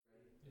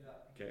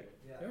Okay.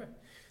 Yeah. All right.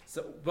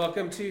 So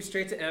welcome to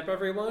Straight to Amp,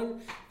 everyone.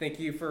 Thank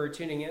you for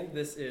tuning in.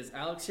 This is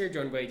Alex here,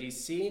 joined by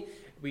DC.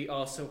 We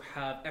also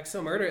have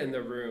Exo Murder in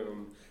the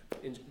room.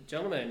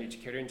 Gentlemen, would you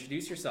care to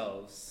introduce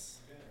yourselves?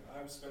 Yeah,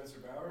 I'm Spencer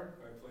Bauer.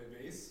 I play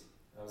bass.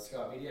 I'm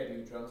Scott Beatty. I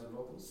do drums and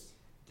vocals.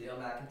 Dale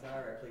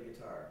McIntyre, I play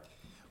guitar.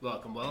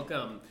 Welcome,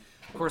 welcome.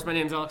 Of course, my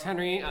name is Alex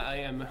Henry. I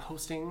am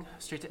hosting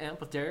Straight to Amp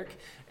with Derek,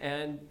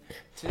 and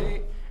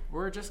today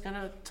we're just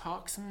gonna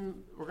talk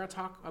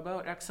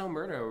about Exo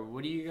Murder.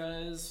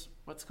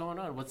 What's going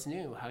on? What's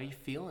new? How you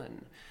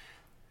feeling?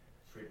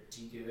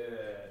 Pretty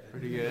good.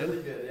 Pretty good?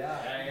 Really good,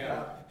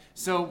 yeah.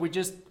 So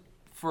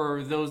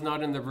for those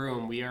not in the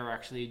room, we are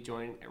actually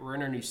we're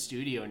in our new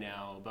studio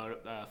now.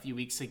 About a few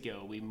weeks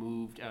ago, we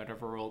moved out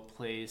of our old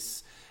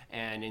place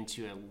and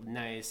into a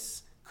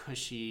nice,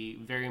 cushy,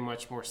 very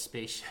much more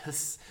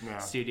spacious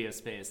studio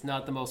space.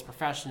 Not the most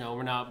professional.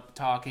 We're not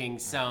talking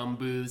sound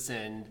booths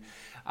and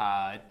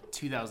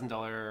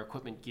 $2,000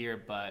 equipment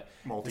gear, but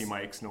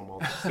Multi-mics, no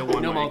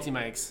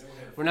multi-mics.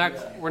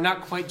 We're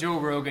not quite Joe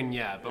Rogan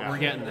yet, but we're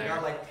getting We there.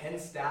 got like 10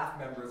 staff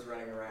members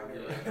running around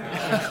here right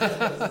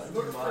now. This is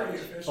too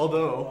much.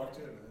 Although,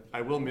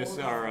 I will miss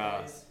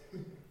our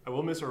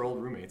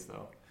old roommates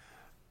though.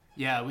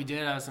 Yeah, we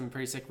did have some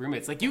pretty sick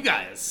roommates, like you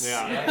guys.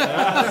 One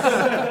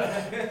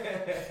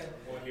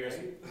here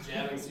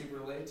jamming super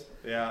late.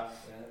 Yeah.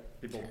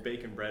 People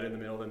baking bread in the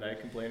middle of the night,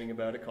 complaining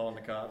about it, calling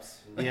the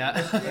cops. Yeah.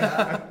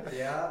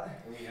 Yeah.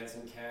 And we had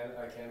some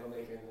candle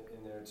maker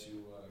in there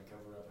to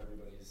cover up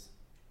everybody's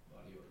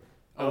body odor.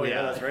 Oh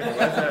yeah, that's right.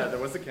 There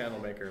was the candle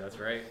maker. That's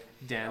right.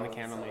 Dan, the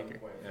candle maker.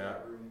 Yeah.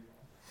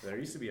 There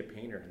used to be a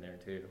painter in there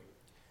too.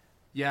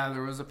 Yeah,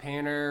 there was a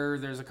painter.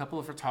 There's a couple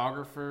of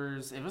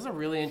photographers. It was a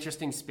really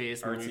interesting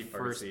space when we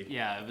first. Artsy.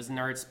 Yeah, it was an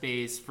art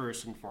space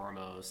first and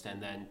foremost,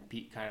 and then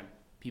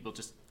people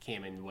just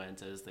came and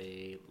went as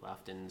they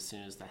left. And as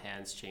soon as the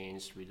hands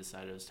changed, we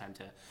decided it was time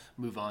to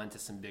move on to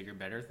some bigger,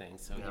 better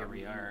things. So here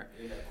we are.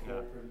 Yeah.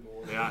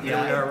 Yeah. Here we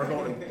are. We're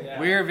going. Yeah.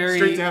 We're very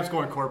Straight to Amp's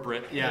going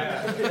corporate.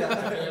 Yeah. I feel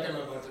like I'm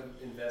about to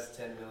invest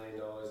 $10 million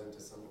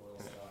into some oil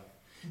stock.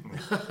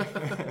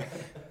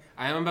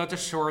 I am about to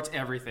short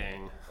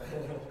everything.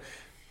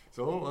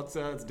 So let's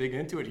dig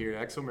into it here.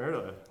 Exo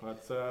Murder.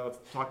 Let's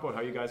talk about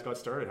how you guys got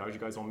started. How did you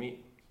guys all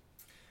meet?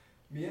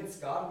 Me and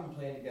Scott have been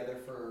playing together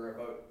for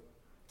about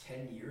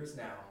 10 years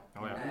now.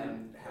 Oh, yeah.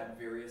 And had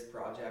various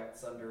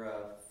projects under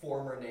a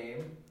former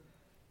name.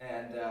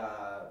 And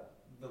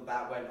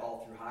that went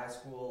all through high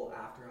school,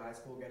 after high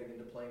school, getting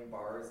into playing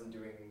bars and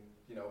doing,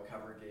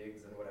 cover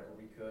gigs and whatever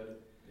we could.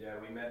 Yeah,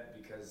 we met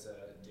because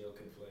Dale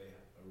could play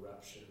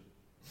Eruption.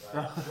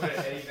 What,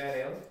 Eddie Van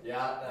Halen?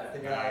 Yeah, that's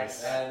the guy.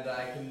 Nice. And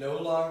I can no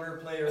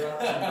longer play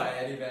Eruption by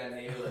Eddie Van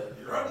Halen.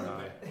 You're on the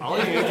bit. All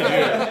you need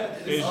to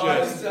do is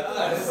just. to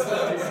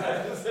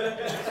us.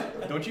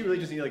 Don't you really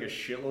just need like a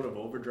shitload of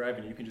overdrive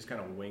and you can just kind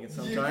of wing it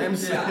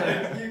sometimes? You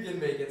can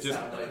make it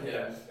sound like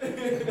him.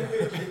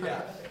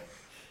 Yeah.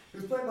 He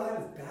was playing behind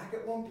his back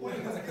at one point.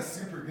 He was like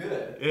super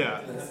good. Yeah.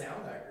 It didn't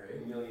sound that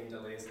great. A million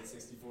delays at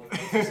 64.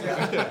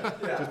 Yeah.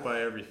 Just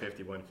buy every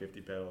 5150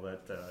 pedal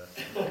that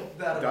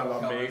That'll Dunlop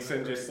cover makes it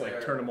and just right like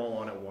there. turn them all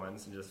on at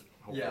once and just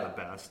hope Yeah. for the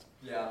best.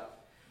 Yeah.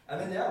 And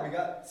then we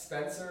got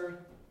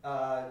Spencer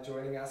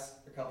joining us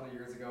a couple of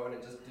years ago, and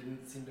it just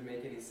didn't seem to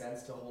make any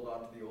sense to hold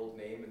on to the old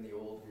name and the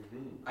old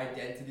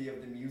identity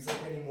of the music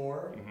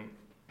anymore. Mm-hmm.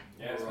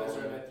 Yeah, Spencer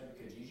I met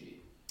through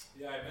Kijiji.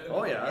 Yeah, I met him.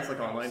 Oh, at the yeah, that's like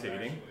warehouse, online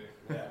dating.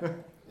 actually.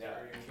 Yeah.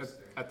 Very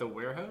interesting. At the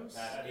warehouse?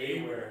 At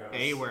a warehouse.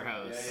 A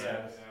warehouse.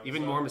 Yeah.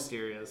 Even more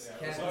mysterious. Yeah, it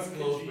Can't was on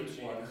disclose Kijiji. which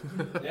one.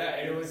 Yeah,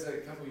 and it was a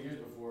couple of years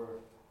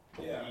before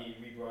Yeah.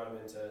 we brought him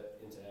into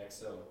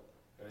EXO.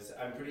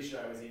 I'm pretty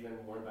sure I was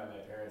even warned by my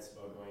parents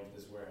about going to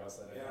this warehouse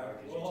that I found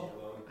Kijiji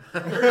alone.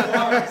 Very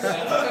wise.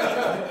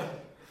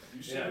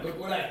 You should. Yeah, look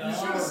what I You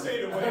should found. have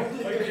stayed away.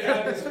 Like,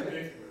 yeah, it's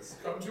ridiculous.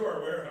 Come to our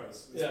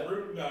warehouse. It's Yeah.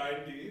 Route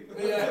 90.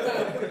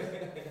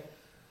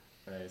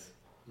 Nice.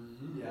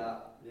 Yeah.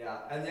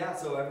 And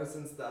so ever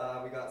since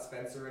we got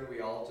Spencer in,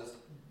 we all just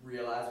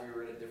realized we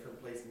were in a different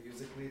place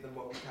musically than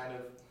what we kind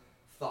of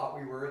thought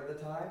we were at the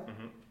time.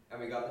 Mm-hmm. And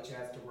we got the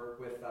chance to work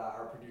with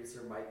our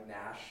producer Mike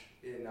Nash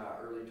in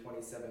early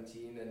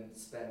 2017 and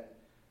spent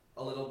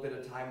a little bit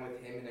of time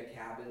with him in a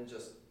cabin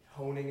just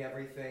honing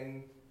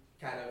everything,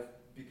 kind of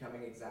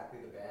becoming exactly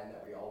the band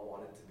that we all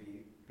wanted to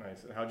be.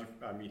 Nice. And how'd you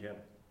meet him?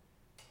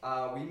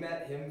 We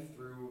met him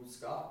through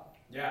Scott.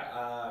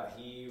 Yeah,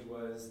 he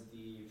was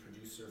the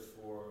producer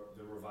for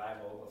The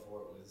Revival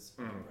before it was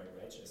Bright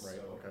Righteous. Right,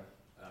 So okay.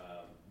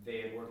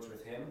 they had worked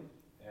with him,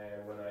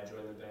 and when I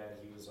joined the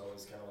band, he was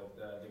always kind of like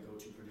the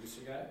go-to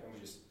producer guy, and we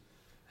just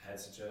had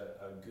such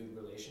a good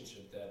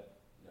relationship that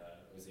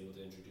I was able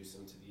to introduce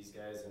him to these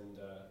guys, and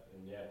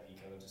yeah, he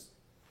kind of just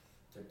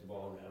took the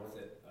ball and ran with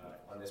it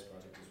on this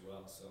project as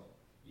well. So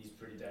he's a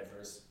pretty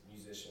diverse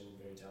musician,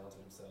 very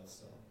talented himself.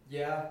 So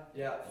Yeah,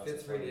 Lots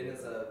fits of right fun in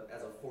with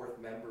as a fourth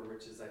member,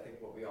 which is I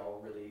think what we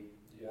all really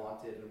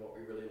wanted and what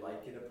we really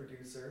like in a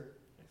producer.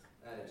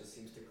 And it just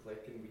seems to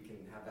click, and we can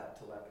have that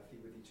telepathy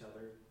with each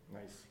other.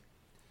 Nice.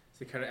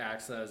 So it kind of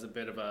acts as a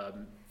bit of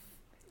a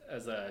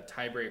as a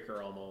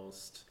tiebreaker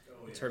almost.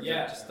 Oh, In yeah. terms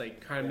Yeah. of just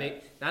like kind of Yeah.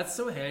 make that's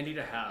so handy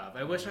to have.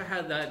 I wish I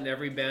had that in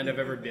every band I've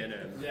ever been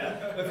in.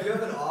 Yeah. If you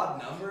have an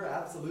odd number,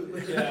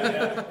 absolutely.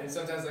 Yeah. And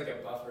sometimes like a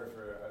buffer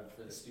for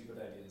the stupid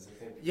ideas. I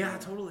think. Yeah,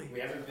 totally. We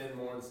haven't been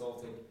more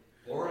insulting.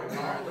 Or a Or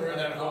compliment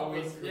that whole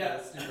week. for Yeah.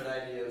 the stupid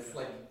ideas,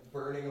 like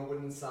burning a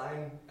wooden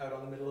sign out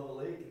on the middle of a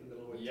lake in the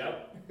middle of winter.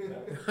 Yep.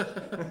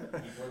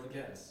 Before the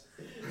gas.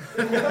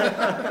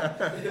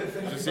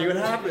 Just see what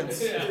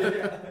happens.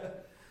 Yeah.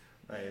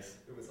 Nice.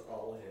 It was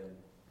all him.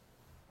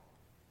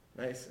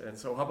 Nice. And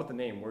so, how about the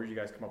name? Where did you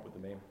guys come up with the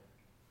name?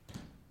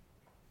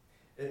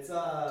 It's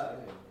Yeah.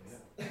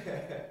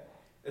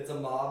 it's a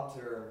mob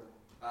term,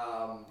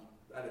 and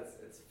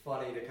it's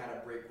funny to kind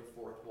of break the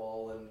fourth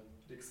wall and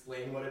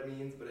explain what it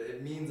means, but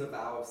it means a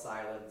vow of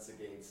silence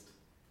against,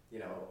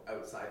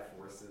 outside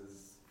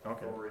forces,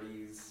 Okay.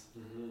 authorities,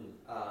 Mm-hmm.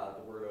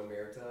 the word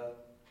omerta,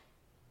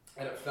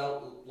 and it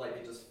felt like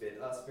it just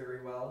fit us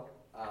very well.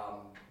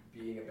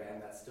 Being a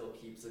band that still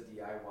keeps a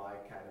DIY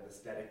kind of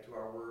aesthetic to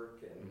our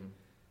work, and Mhm.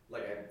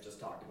 like I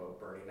just talked about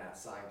burning that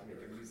sign to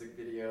make a music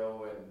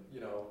video, and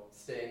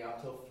staying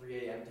up till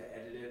 3 a.m. to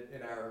edit it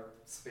in our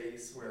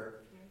space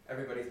where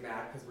everybody's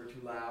mad because we're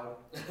too loud.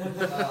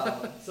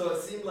 So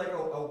it seemed like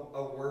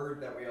a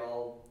word that we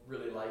all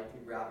really liked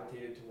and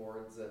gravitated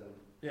towards, and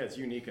Yeah, it's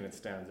unique and it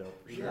stands out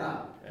for sure.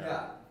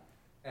 yeah.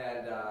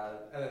 And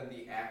then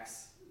the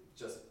X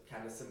just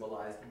kind of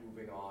symbolized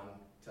moving on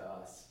to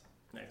us.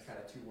 Nice. Kind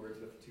of two words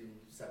with two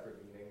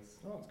separate meanings.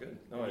 Oh, it's good.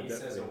 No, He it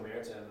says definitely.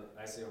 Omerta and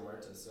I say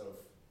Omerta, so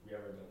if we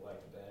ever don't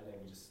like the band name,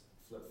 we just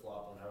flip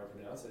flop on how we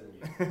pronounce it.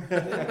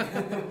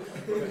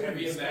 With a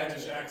heavy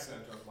Spanish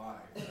accent on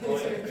mine. Oh,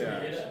 yeah. Yeah. Can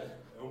you hear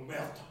that?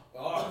 Omerta.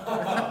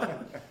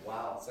 Oh,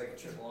 Wow. it's like a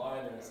triple I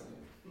in there or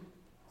something.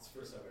 It's the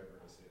first time I've ever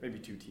heard it. Maybe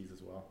 2 T's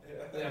as well.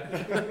 Yeah.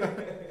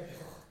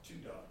 2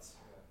 dots.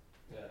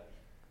 Yeah.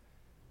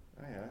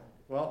 Oh yeah.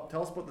 Well,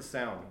 tell us about the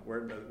sound.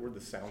 Where'd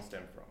the sound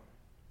stem from?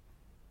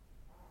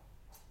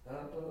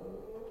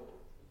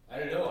 I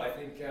don't know. I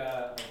think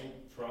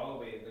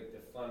probably like the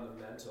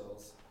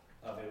fundamentals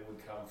of it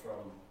would come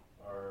from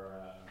our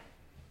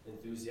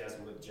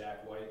enthusiasm with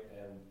Jack White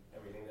and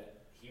everything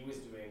that he was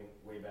doing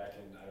way back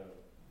in, I don't know,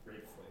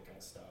 right before they kind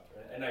of stopped.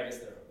 And I guess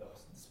they're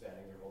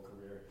spanning their whole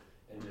career.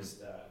 And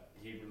just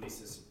he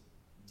released this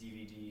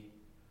DVD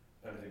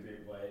under the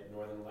Great White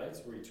Northern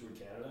Lights where he toured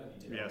Canada. And he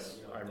did Yes,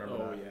 all, I remember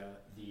Oh that.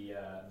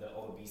 yeah. the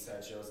all the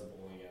B-side shows, the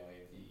bowling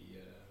alley,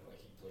 like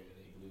he played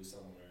at Igloo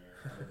somewhere,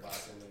 on the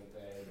bus and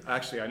everything.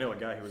 Actually, I know a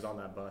guy who was on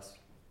that bus.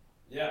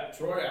 Yeah,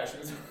 Troy actually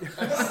was. Was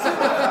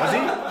he?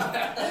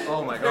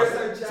 Oh my There's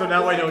god. our So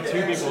now I know Jack 2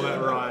 White people that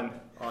were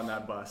on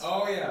that bus.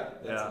 Oh yeah,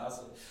 that's Yeah.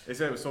 awesome. They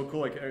said it was so cool.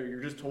 Like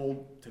you're just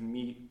told to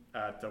meet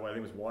at what I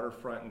think was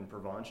Waterfront in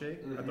Provencher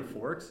at the Mhm.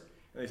 Forks,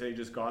 and they say you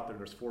just got there.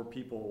 There's 4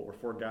 people or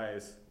 4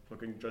 guys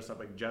looking dressed up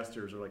like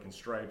jesters or like in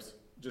stripes,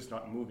 just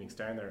not moving,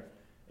 standing there.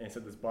 And he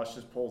said this bus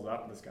just pulls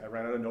up, and this guy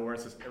ran out of nowhere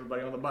and says,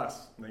 "Everybody on the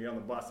bus." And they get on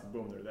the bus, and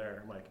boom, they're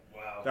there. I'm like,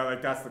 Wow.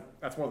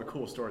 that's one of the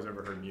coolest stories I've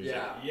ever heard in music.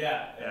 Yeah.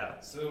 Yeah. Yeah.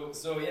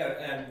 So yeah,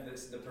 and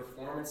the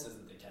performances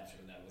that they captured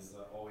in that was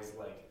always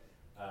like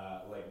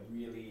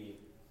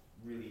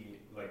really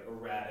like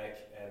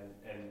erratic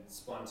and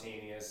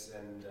spontaneous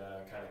and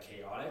kind of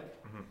chaotic.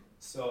 Mhm.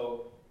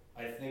 So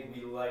I think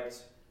we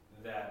liked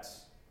that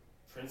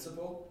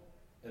principle,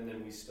 and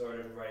then we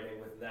started writing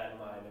with that in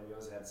mind, and we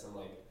always had some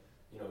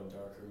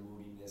darker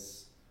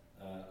moodiness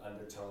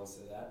undertones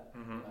to that.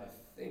 Mhm. And I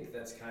think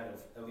that's kind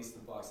of at least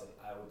the box that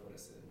I would put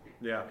us in.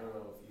 Yeah. I don't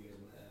know if you guys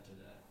would add to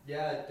that.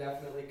 Yeah, it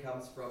definitely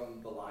comes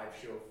from the live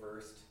show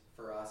first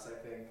for us, I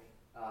think.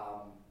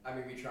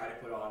 We try to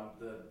put on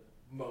the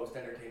most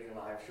entertaining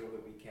live show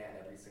that we can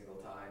every single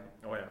time.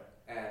 Oh yeah.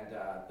 And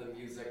the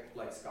music,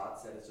 like Scott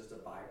said, is just a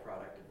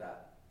byproduct of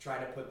that.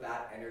 Trying to put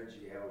that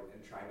energy out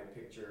and trying to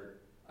picture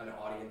an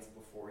audience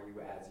before you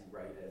as you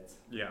write it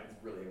Yeah. is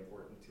really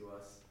important to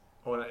us.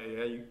 Oh,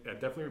 and yeah,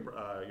 definitely.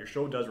 Your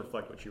show does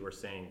reflect what you were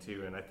saying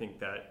too, and I think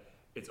that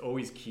it's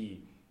always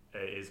key.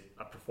 Is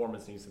a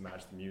performance needs to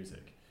match the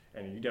music,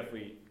 and you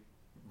definitely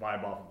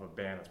vibe off of a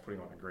band that's putting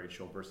on a great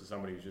show versus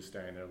somebody who's just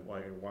standing there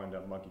like a wind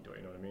up monkey toy.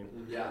 You know what I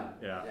mean? Yeah.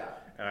 Yeah. Yeah.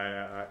 And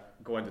I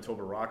going to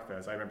Toba Rock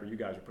Fest, I remember you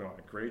guys were putting on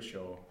a great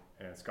show.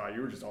 And Scott,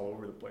 you were just all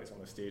over the place on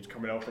the stage,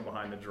 coming out from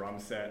behind the drum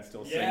set and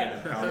still singing Yeah.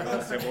 and pounding on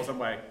the cymbals. I'm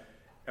like,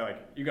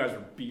 you guys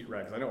were beat right,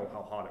 because I know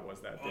how hot it was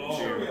that day Oh,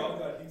 too. we all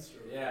got heat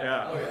stroke. Yeah.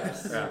 Yeah. Oh yeah.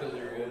 So Yeah.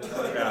 delirious.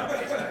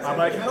 Yeah. I'm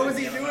like, how is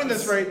he doing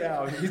this right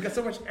now? He's got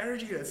so much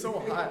energy. It's so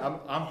hot.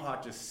 I'm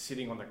hot just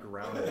sitting on the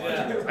ground and watching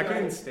Yeah. this. I couldn't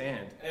even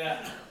stand.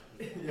 Yeah.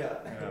 Yeah.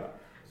 Yeah.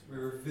 We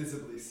were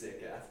visibly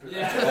sick after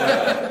that.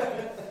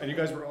 Yeah. And you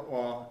guys were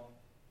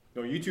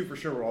no, you two for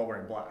sure were all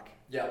wearing black.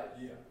 Yeah.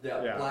 Yeah.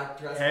 Yeah. Yeah. Black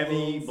dress.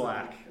 Heavy clothes.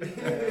 black.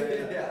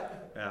 Yeah.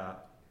 Yeah.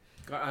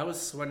 God, I was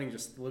sweating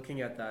just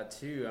looking at that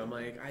too. I'm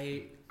like,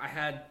 I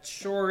had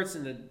shorts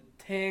and a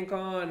tank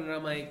on, and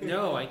I'm like,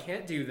 no, I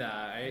can't do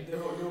that.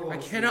 I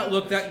cannot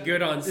look that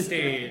good on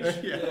stage.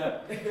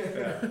 Yeah.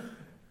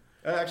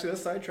 Actually,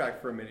 let's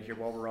sidetrack for a minute here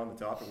while we're on the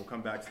topic. We'll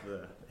come back to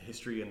the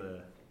history and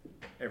the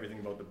everything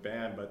about the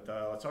band. But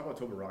let's talk about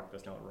October Rock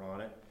Fest now that we're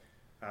on it.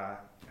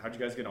 How'd you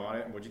guys get on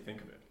it, and what'd you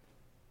think of it?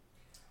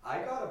 I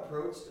got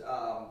approached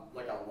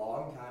like a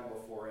long time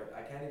before it.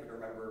 I can't even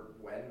remember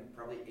when,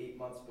 probably 8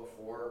 months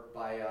before,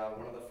 by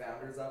one of the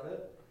founders of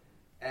it.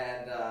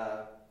 And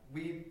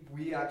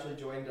we actually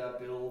joined a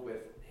bill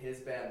with his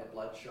band, the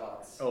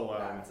Bloodshots. Oh,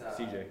 at,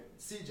 CJ.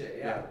 CJ,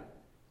 yeah. Yeah.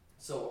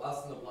 So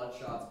us and the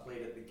Bloodshots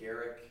played at the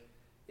Garrick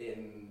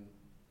in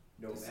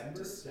November,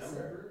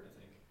 December. I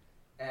think.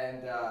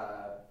 And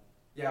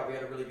yeah, we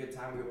had a really good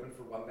time. We opened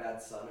for One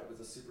Bad Son. It was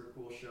a super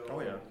cool show.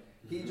 Oh yeah.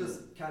 He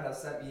just kind of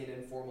sent me an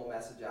informal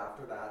message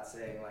after that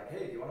saying like,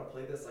 hey, do you want to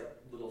play this like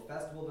little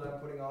festival that I'm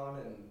putting on?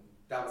 And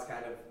that was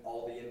kind of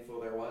all the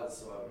info there was.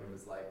 So it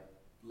was like,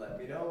 let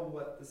me know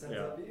what this ends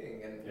up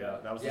being. And Yeah,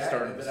 that was the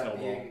start it of the ended up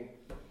snowball. being,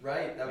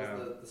 right, that Yeah.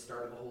 was the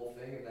start of the whole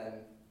thing.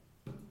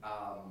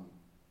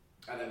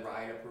 And then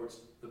Ryan approached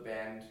the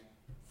band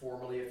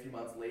formally a few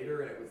months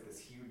later, and it was this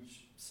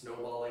huge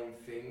snowballing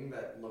thing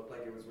that looked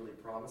like it was really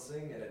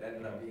promising, and it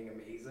ended up being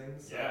amazing.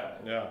 So, Yeah.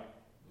 Yeah.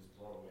 It was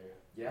blown away.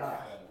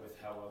 Yeah. With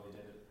how well they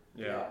did it.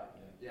 Yeah.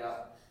 Yeah.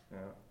 Yeah.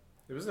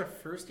 It was their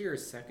first year or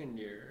second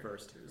year?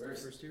 First. It was their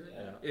first year?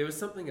 Yeah. It was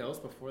something else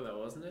before that,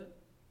 wasn't it?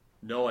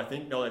 No, I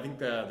think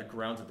the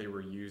grounds that they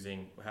were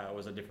using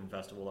was a different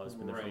festival that was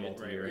been there for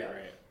multi-year.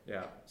 right.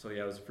 Yeah. So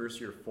yeah, it was the first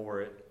year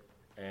for it,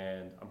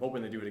 and I'm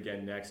hoping they do it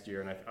again next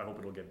year, and I hope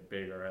it'll get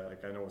bigger.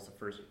 I know it's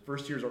the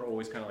first years are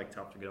always kind of like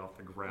tough to get off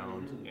the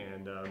ground,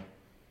 and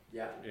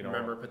Yeah. you know.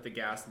 Remember, put the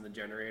gas in the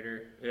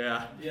generator.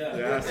 Yeah. Yeah.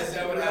 Yes. Is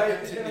that what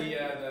happened to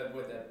the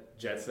what that?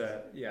 Jet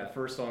Set. Yeah. The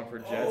first song for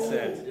Jet Oh,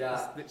 Set.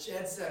 Yeah.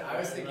 Jet Set. I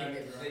was thinking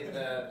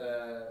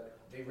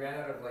they ran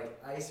out of like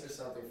ice or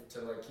something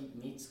to like keep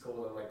meats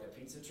cold on like the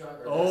pizza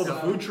truck. Or Oh, the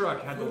some- food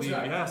truck had to Food leave.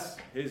 truck. Yes.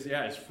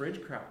 His fridge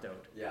crapped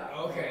out. Yeah.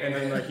 Okay. And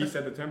then like he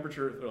said the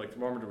temperature or like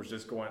thermometer was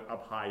just going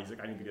up high. He's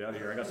like, I need to get out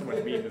of here. I got so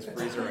much meat in this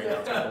freezer right now,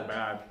 it's gonna go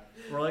bad.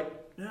 We're like,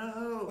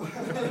 no.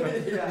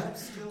 Yeah.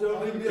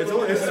 Don't leave me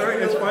alone.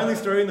 It's finally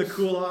starting to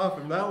cool off,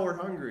 and now we're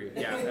hungry.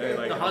 Yeah. And,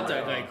 like, The hot oh my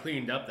dog guy God.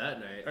 cleaned up that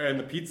night. And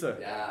the pizza.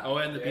 Yeah. Oh,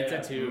 and the pizza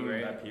Yeah. too,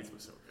 right? That pizza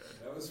was so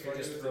good. That was You funny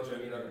just with throw the the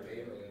meat on the generator.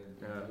 pavement and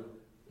Yeah. glue.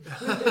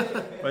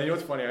 But you know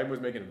what's funny? I was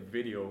making a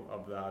video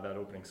of that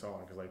opening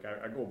song because like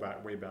I go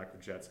way back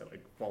with Jet Set,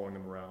 like following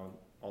them around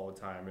all the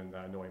time and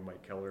knowing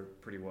Mike Keller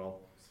pretty well.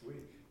 Sweet.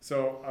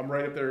 So I'm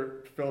right up there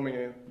filming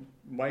it.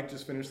 Mike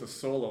just finished the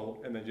solo,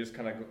 and then just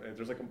kind of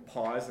there's like a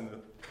pause, and it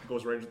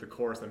goes right into the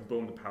chorus. Then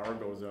boom, the power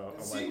goes out.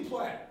 It I'm seemed like,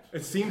 planned.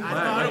 it seemed I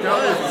planned. thought Like, it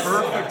that was.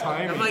 was perfect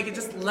timing. I'm like, it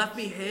just left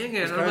me hanging.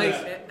 It's I'm kinda-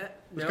 like,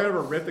 There's kind of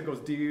a riff that goes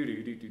do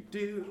do do do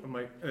do. I'm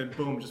like, and then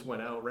boom, just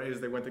went out right as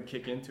they went to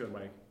kick into it. I'm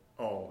like,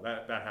 oh,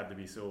 that had to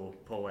be so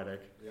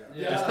poetic. Yeah.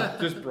 Yeah.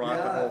 Just brought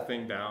the Yeah. whole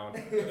thing down.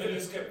 And then it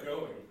just kept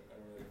going.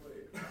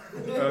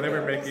 I'm like, wait. They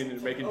were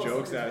making Oh,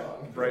 jokes something's that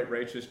wrong. Bright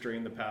Right just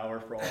drained the power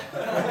for all.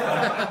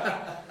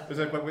 It's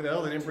like, but with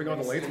hell, they didn't bring all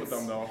the lights with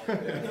them though.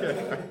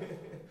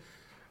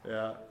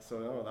 Yeah, so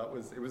no,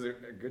 it was a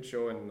good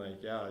show, and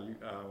like yeah,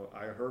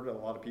 I heard a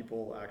lot of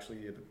people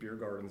actually at the beer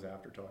gardens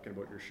after talking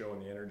about your show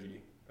and the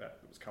energy that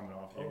was coming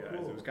off you Oh, guys.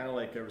 cool. It was kind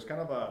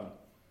of I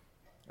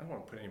don't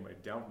want to put anybody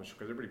down from the show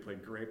because everybody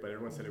played great, but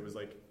everyone said it was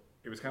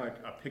kind of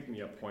like a pick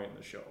me up point in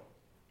the show.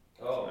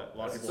 Oh, A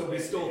lot of So people. we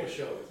stole the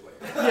show, is what.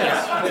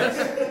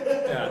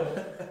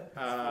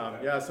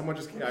 Yeah, someone I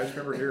just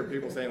remember hearing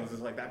people saying this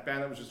is like that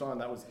band that was just on.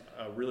 That was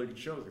a really good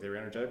show. Like, they were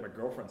energetic. My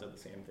girlfriend said the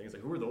same thing. It's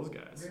like, who are those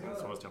guys? Yeah. And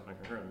so I was telling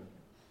her. And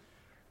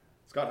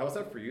Scott, how was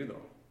that for you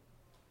though?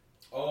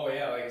 Oh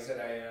yeah, like I said,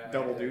 I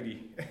Double I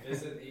duty.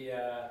 Visit the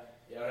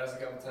outhouse a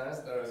couple times.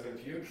 Thought I was gonna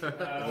puke,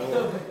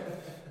 Oh.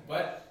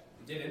 but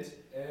didn't,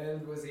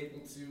 and was able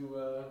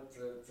to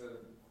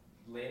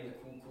lay in the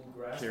cool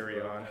grass. Carry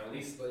for on. at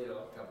least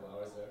a couple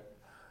hours there.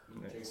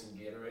 Nice. Drink some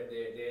Gatorade.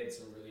 They had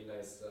some really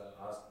nice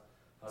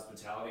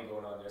hospitality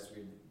going on there. So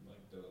we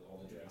had like all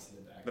the drinks in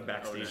the back. The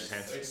backstage nice.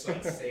 tent. It's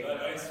like safe.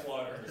 That ice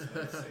water is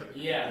not safe.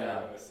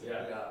 Yeah,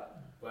 Yeah.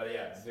 but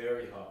yeah,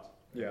 very hot.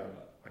 Yeah, Very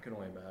hot. I can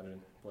only imagine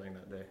playing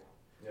that day.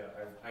 Yeah,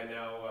 I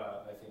now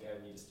I think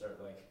I need to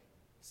start like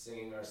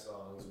singing our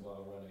songs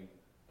while running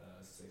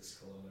a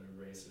 6-kilometer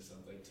race or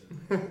something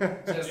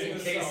to just in In a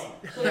case. song.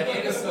 Yeah,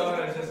 in a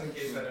song, just in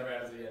case that never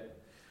happens again.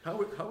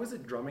 How is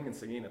it drumming and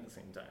singing at the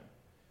same time?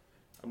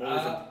 I'm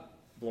always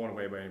blown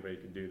away by anybody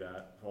who can do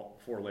that.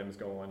 Four limbs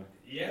going.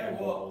 Yeah, and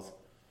well, vocals.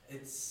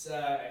 it's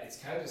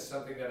kind of just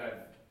something that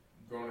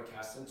I've grown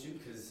accustomed to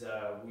because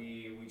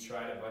we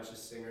tried a bunch of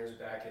singers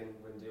back in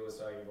when Dale was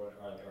talking about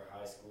like our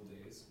high school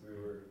days. We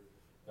were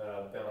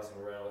bouncing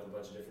around with a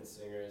bunch of different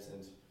singers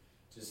and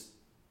just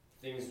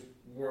things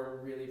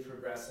weren't really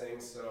progressing.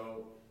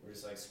 So we're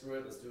just like, screw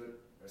it, let's do it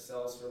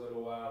ourselves for a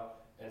little while.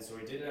 And so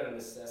we did it out of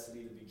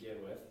necessity to begin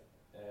with,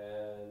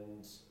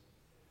 and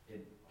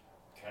it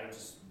kind of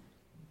just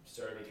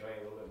started becoming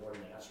a little bit more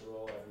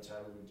natural every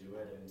time we would do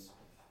it,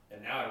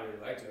 and now I really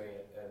like doing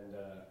it, and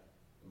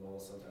I'm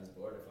almost sometimes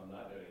bored if I'm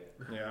not doing it.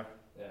 Yeah.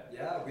 Yeah.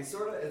 Yeah, we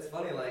sort of, it's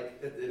funny, like,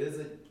 it is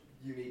a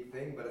unique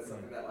thing, but it's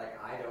something that, like,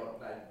 I don't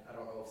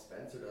know if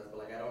Spencer does, but,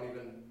 like, I don't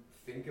even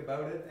think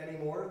about it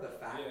anymore. The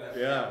fact Yeah. that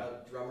we Yeah. have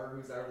a drummer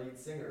who's our lead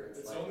singer. It's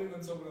It's like, only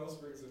when someone else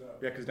brings it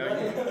up. Yeah, because now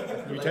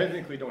you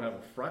technically don't have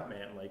a front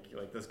man like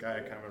this guy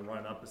kind of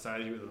running up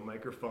beside you with a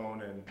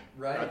microphone and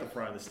right? at the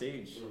front of the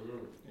stage.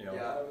 You know.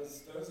 Yeah.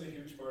 That was a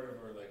huge part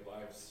of our like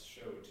live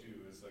show too.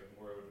 Is like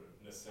more of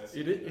a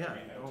necessity. It is, that yeah. We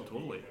have Oh, to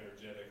totally. Be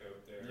energetic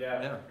out there.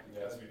 Yeah. Yeah.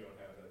 Because we don't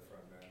have that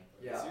front man.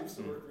 But Yeah. It seems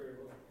to work very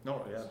well.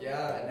 No, yeah.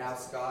 Yeah, and now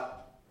Scott,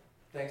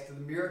 thanks to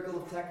the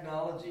miracle of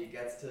technology,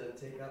 gets to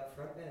take up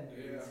frontman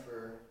duties Yeah. for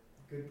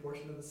a good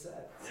portion of the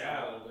set. So,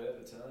 Yeah, a little bit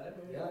at the time.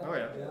 Yeah. Oh,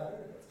 yeah.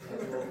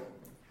 Yeah.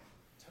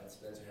 Todd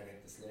Spencer had to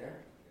hit the snare.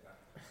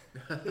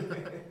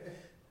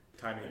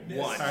 Timing.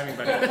 Miss. Timing,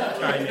 but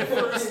timing.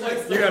 First,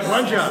 like, You had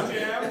one job.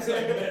 Jams,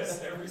 I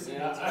miss every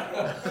single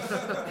time.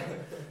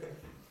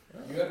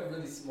 You have a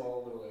really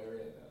small little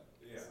area now.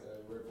 Yeah. So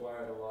it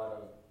required a lot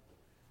of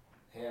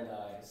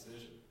hand-eye.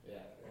 Precision. Yeah,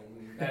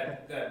 and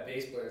that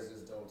bass players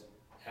just don't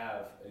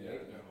have Yeah,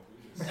 innately. no, we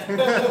just,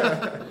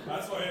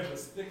 that's why I have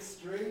those thick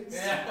strings,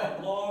 Yeah.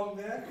 long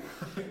neck.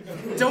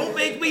 Don't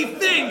make me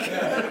think.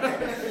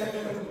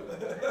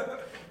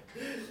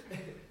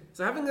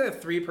 So having a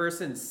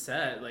 3-person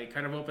set like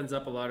kind of opens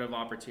up a lot of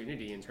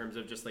opportunity in terms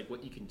of just like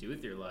what you can do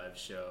with your live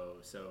show.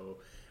 So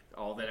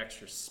all that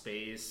extra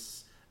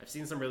space. I've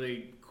seen some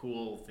really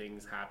cool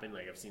things happen.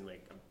 Like I've seen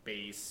like a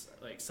bass,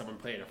 like someone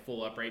playing a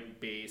full upright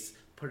bass,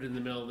 put it in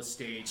the middle of the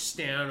stage,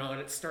 stand on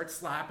it, start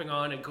slapping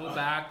on it, go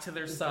back to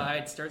their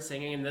side, start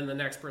singing, and then the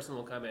next person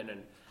will come in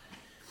and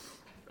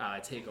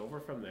take over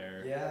from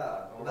there.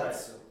 Yeah, well,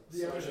 that's so, the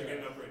So I other should get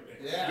an upright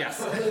bass. yeah. Yes.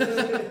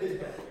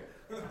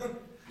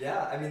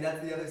 Yeah, I mean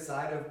that's the other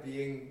side of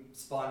being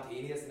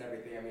spontaneous and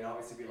everything. I mean,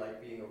 obviously we like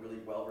being a really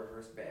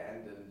well-rehearsed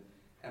band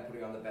and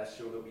putting on the best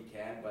show that we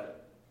can,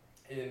 but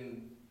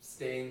in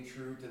staying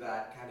true to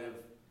that kind of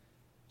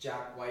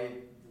Jack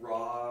White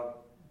raw,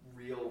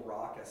 real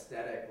rock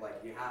aesthetic, like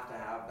you have to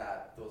have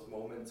those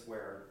moments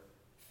where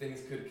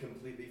things could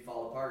completely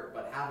fall apart.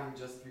 But having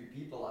just 3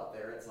 people up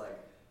there, it's like,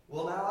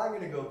 well, now I'm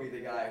gonna go be the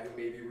guy who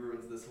maybe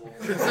ruins this whole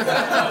thing.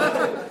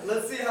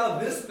 Let's see how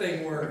this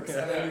thing works,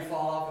 and then you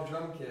fall off a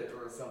drum kit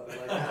or something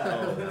like that.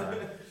 Oh,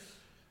 God.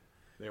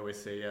 They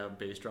always say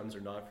bass drums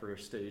are not for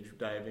stage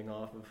diving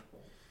off of.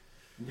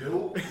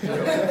 Nope.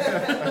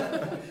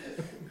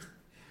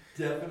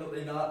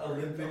 Definitely not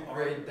Olympic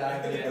grade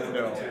diving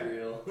No.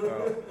 material.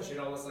 Oh. You should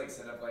almost like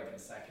set up like a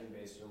second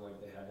bass drum like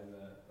they had in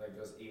the like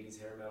those 80s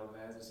hair metal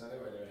bands or something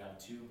where they would have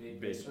 2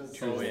 big bass drums,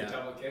 two, two yeah.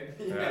 double kick,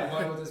 Yeah. and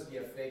one will just be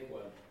a fake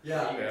one.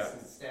 Yeah, You guys Yeah.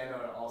 can stand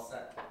on it all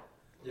set.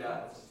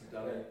 yeah, it's just a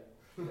dummy.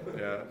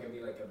 Yeah. It can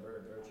be like a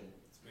bird virgin.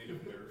 It's made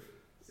of nerve.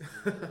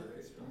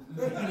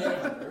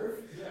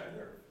 Nerf? Yeah,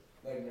 nerve.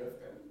 Like Nerf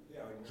gun?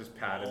 Yeah, like Just nerve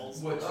padded.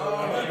 balls. What?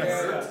 Oh,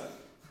 yeah.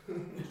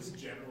 Just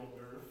general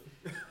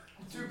nerve.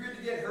 Too good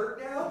to get hurt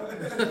now?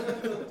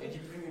 Did you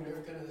bring your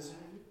Nerf gun to this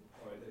interview?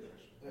 Oh, I did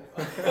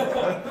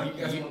actually.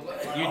 You guys want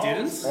to play? You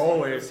didn't?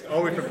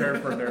 Always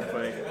prepared for a nerf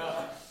fight.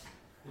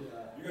 Yeah.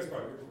 You guys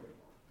probably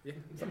were.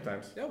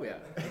 Sometimes. Oh yeah.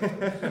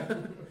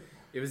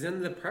 It was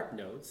in the prep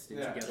notes. Did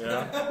Yeah. you get Yeah.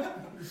 that?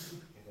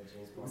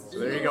 So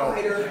there you go.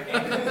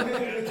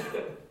 Rider.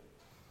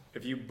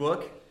 If you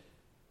book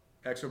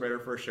Exo Better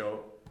for a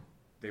show,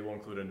 they will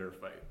include a nerf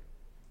fight.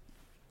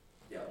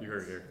 Yeah. You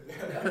heard it here.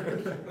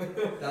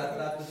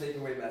 That's the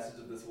takeaway message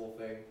of this whole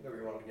thing that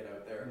we wanted to get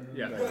out there.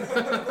 Yeah.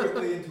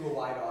 Quickly into a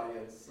wide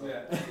audience. So.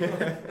 Yeah. I'm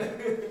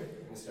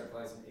gonna start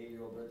playing some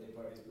 8-year-old birthday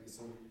parties pretty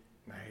soon.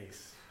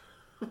 Nice.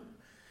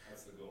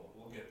 That's the goal.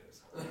 We'll get this.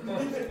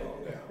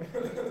 Calm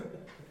down.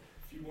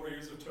 A few more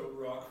years of Toad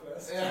Rock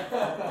Fest.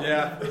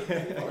 Yeah.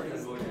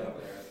 Parties will get up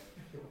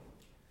there.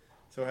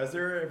 So has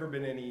there ever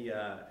been any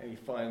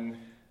fun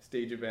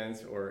stage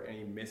events or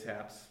any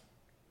mishaps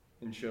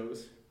in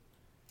shows?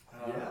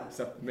 Yeah.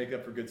 Stuff to make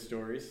up for good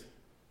stories?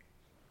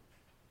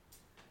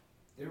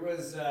 There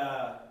was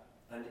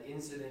an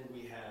incident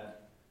we had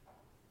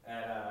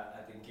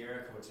at the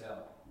Garrick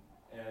Hotel,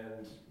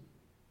 and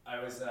I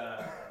was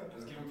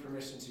given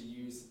permission to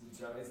use the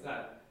drum. It's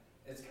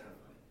kind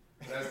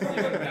of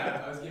funny. But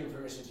I was given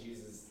permission to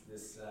use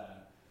this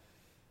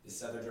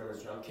other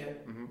drummer's drum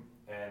kit, Mm-hmm.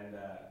 and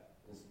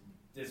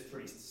it's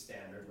pretty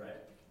standard, right?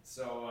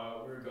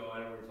 So we were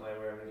going and we were playing,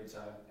 we were having a good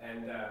time,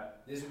 and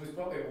this was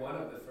probably one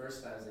of the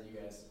first times that you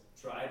guys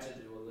tried to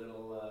do a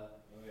little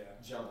Oh yeah.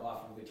 jump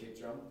off of the kick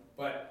drum,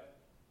 but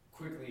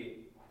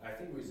quickly, I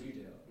think it was you,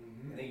 Dale.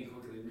 I think you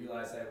quickly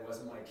realized that it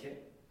wasn't my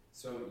kit,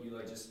 so you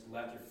like just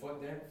left your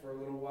foot there for a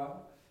little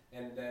while,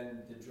 and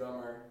then the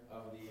drummer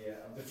of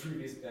the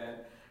previous band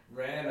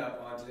ran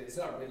up onto it's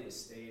not really a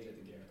stage at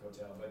the Garrick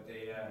Hotel, but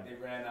they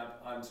ran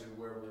up onto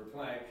where we were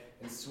playing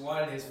and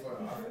swatted his foot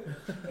off.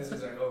 And so it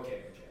was like,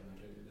 okay, I'm not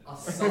gonna do that.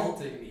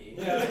 Assaulting me.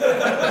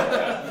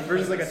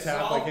 Versus like a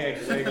tap, like,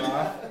 hey, leg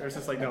off. There's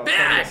just like, no, it's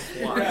Back! a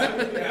swat.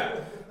 Yeah.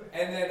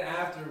 And then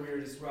after we were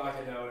just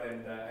rocking out,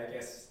 and I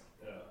guess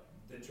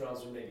the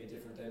drums were maybe a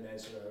different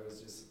dimension. I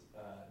was just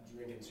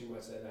drinking too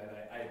much that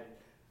night.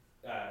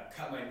 I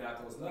cut my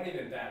knuckles. Not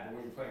even that, but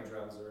when you're playing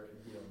drums or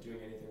doing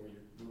anything where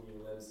you're moving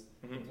your limbs,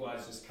 the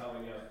blood's just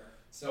coming out.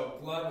 So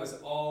blood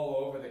was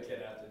all over the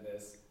kit after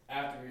this.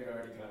 After we had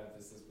already kind of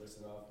pissed this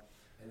person off,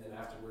 and then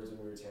afterwards when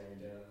we were tearing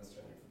it down, I was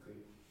trying to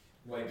quickly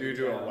wipe Do you it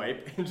do down. a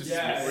wipe? Just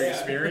Yeah, were you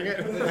yeah. smearing it?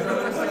 The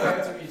drummers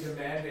came to me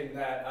demanding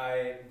that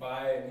I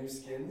buy new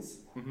skins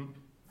Mhm.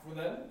 for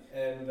them,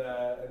 and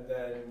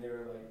then they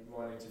were like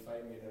wanting to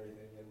fight me and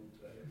everything,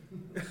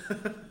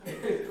 and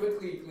I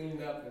quickly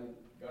cleaned up and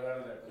got out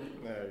of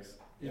there. Nice.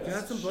 You Yes.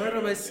 got some blood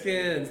on my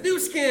skins. New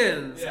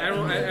skins. Yeah. I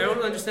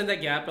don't understand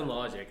that gap in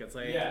logic. It's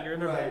like Yeah, you're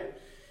gonna Right.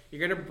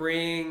 you're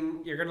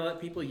gonna let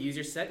people use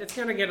your set. It's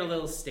gonna get a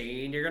little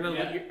stained. You're gonna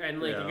Yeah.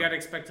 Yeah. you gotta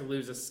expect to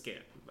lose a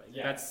skin. Like,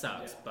 Yeah. that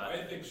sucks. Yeah. But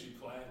I think she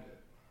planned it.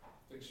 I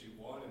think she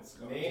wanted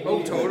Scott. Maybe.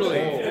 Oh, totally.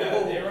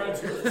 Yeah, they were on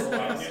tour for a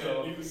while, Get a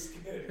so. new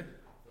skin.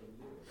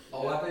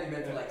 Oh, I thought you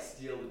meant to like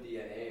steal the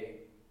DNA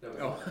that was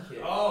Oh. on the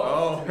kid.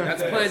 Oh,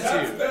 that's plan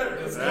That's two. better.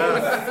 Let's go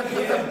back.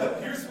 Yeah.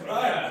 Here's what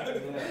I Yeah.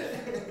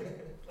 had.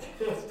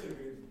 Let's take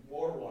a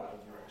more wild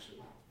direction.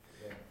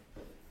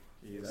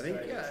 Jeez, I think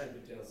yeah. Keep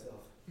it down south.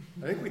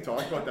 I think we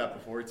talked about that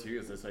before too.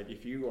 Is it's like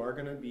if you are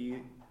gonna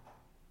be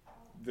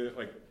the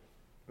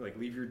like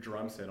leave your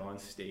drum set on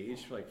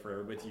stage like for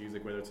everybody to use,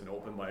 like whether it's an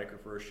open mic or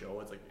for a show,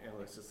 it's like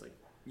it's just like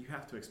you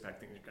have to expect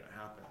things are gonna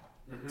happen.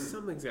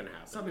 Something's gonna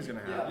happen. Something's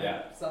gonna Yeah, happen.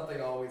 Yeah.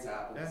 something always Yeah,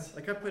 happens.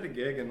 like I played a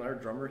gig and our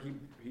drummer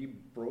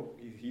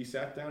he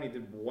sat down, he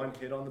did one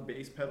hit on the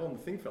bass pedal and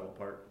the thing fell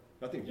apart.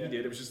 Nothing he Yeah.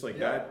 did. It was just like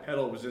Yeah. that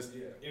pedal was just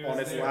Yeah. It on was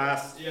its there.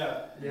 last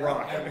Yeah. Yeah.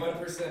 rock. At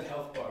 1%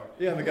 health bar.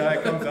 Yeah, and the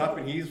guy comes up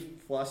and he's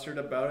flustered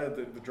about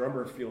it. The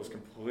drummer feels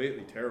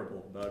completely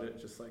terrible about it.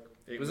 Just like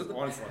Was it the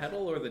on its last-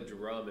 pedal or the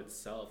drum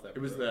itself that It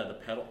was broke? the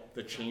pedal.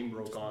 The chain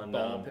broke on.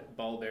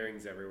 ball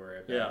bearings everywhere.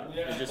 I bet. Yeah,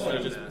 Yeah. it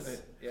just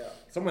Mess. yeah.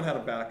 Someone had a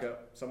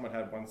backup. Someone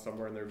had one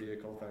somewhere in their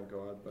vehicle. Thank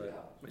God. But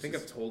Yeah. I think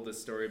I've told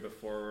this story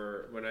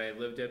before. When I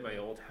lived at my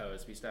old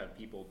house, we used to have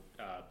people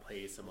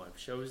play some live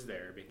shows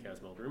there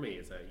because my old roommate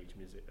is a huge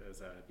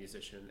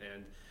musician,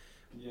 and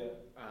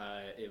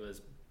Yeah. it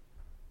was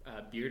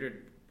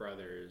Bearded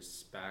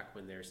Brothers back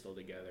when they're still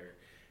together.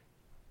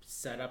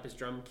 Set up his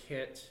drum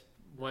kit.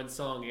 One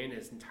song in,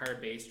 his entire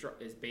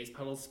his bass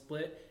pedal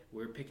split.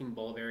 We were picking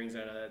ball bearings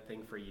out of that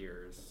thing for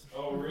years.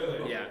 Oh,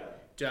 really? Yeah,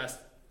 just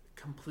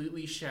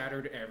completely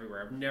shattered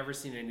everywhere. I've never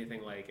seen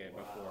anything like it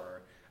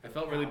before. I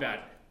felt really bad.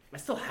 I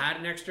still had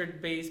an extra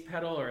bass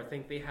pedal, or I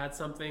think they had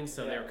something,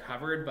 so they Yeah. were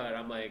covered. But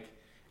I'm like,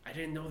 I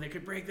didn't know they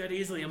could break that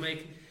easily. I'm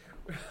like,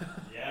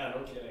 Yeah,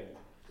 no kidding.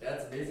 Yeah,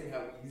 it's amazing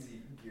how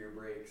easy gear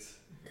breaks.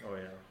 oh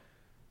yeah.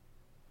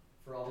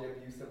 For all the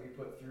abuse that we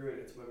put through it,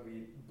 it's when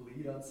we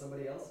bleed on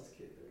somebody else's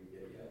kit that we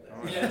get it.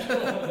 Oh,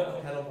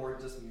 Yeah. Pedal board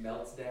just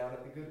melts down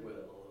at the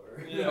Goodwill.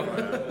 Or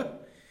Yeah.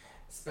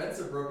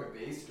 Spencer broke a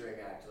bass string.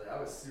 Actually, I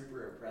was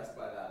super impressed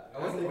by that. I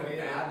wasn't even Oh,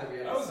 yeah. mad that we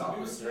had That to was stop a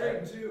new the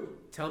string too.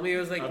 tell me it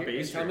was like A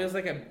bass tell me it was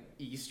string. like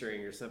a E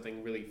string or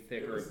something really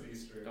thick. It Or was the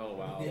string. oh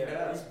wow,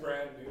 Yeah. It was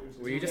brand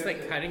new. were you just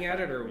like cutting at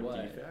it or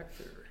what?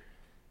 Defect or?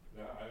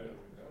 No, I don't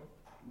know.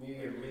 Maybe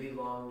you had really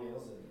long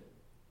nails in it.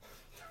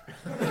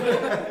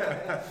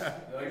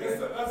 I guess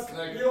that's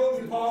the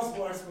only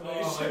possible Oh, I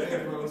explanation.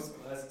 think rose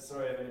glass.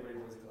 Sorry if anybody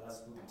knows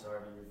classical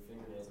guitar, but your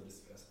fingernails are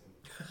disgusting.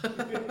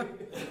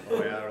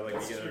 Oh yeah, or like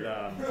That's you get true.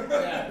 it.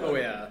 Yeah. Oh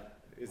yeah.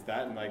 Is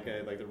that and like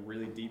the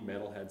really deep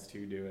metalheads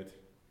too do it?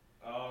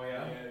 Oh,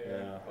 yeah.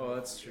 Yeah. Oh,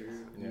 that's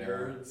true. Yeah.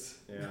 Nerds.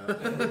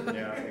 Yeah.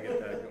 Yeah. I get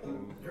that.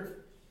 Going.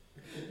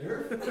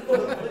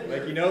 Nerds.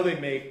 Like they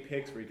make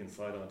picks where you can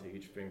slide onto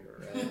each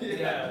finger. Right?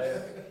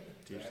 Yeah.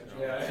 Teach them.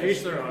 Yeah. To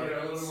each their own. You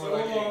know, a little So more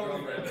like long.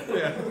 a girlfriend.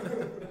 Yeah.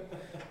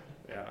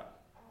 Yeah.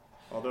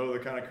 Although the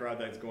kind of crowd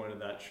that's going to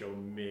that show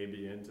may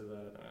be into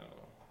that, I don't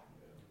know.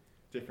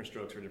 Different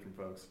strokes for different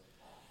folks.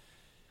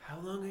 How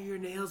long are your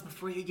nails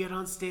before you get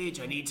on stage?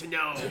 I need to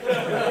know.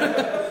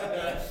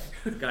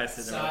 The guy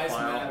sitting there with a Size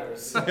file.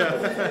 matters.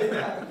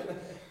 Yeah.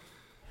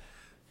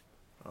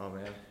 Oh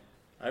man,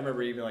 I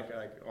remember even like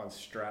on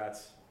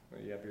Strats,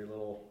 when you have your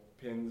little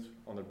pins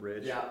on the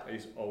bridge. Yeah. I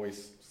used to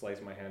always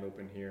slice my hand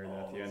open here, and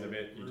at the end of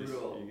it,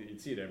 brutal. you'd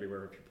see it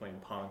everywhere if you're playing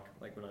punk.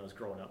 Like when I was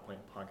growing up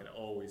playing punk, I'd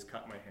always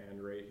cut my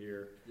hand right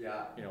here.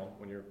 Yeah.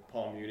 When you're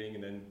palm muting,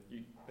 and then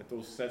if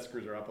those set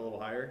screws are up a little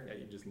higher, yeah,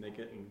 you just nick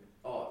it and.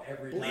 Oh,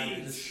 every time you're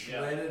just Bleeds.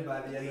 shredded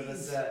by the end of the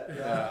set.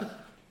 Yeah.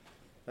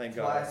 Thank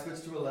That's why I God.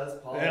 switched to a Les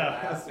Paul. Yeah. And I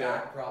have Yeah.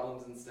 back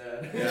problems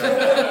instead.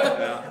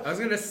 Yeah. I was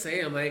gonna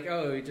say, I'm like,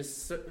 oh, we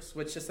just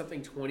switch to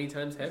something 20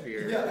 times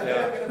heavier.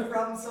 Yeah.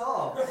 Problem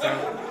solved.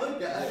 Look,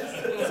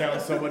 guys.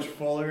 Sounds so much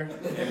fuller,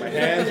 and my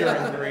hands are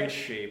in great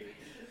shape.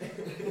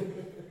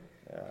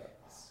 Yeah.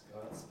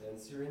 Scott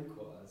Spencer and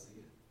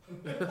Quasi.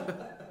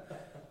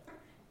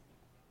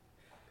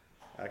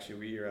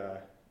 Actually, when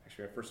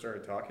I first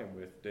started talking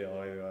with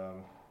Dale,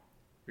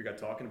 we got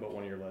talking about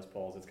one of your Les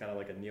Pauls. It's kind of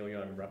like a Neil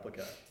Young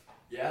replica.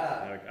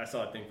 Yeah. I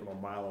saw that thing from a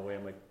mile away.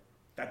 I'm like,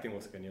 that thing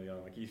looks like a Neil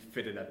Young. Like he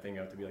fitted that thing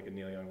out to be like a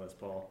Neil Young Les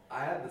Paul.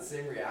 I had the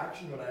same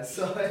reaction when I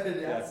saw it.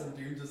 Yeah, Yeah. some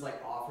dude just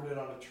like offered it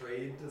on a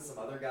trade to some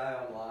other guy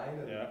online,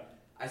 and Yeah.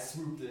 I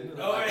swooped in and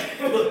Oh, I'm like,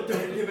 yeah. look,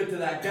 don't give it to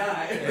that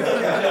guy.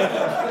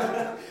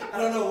 I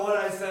don't know what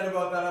I said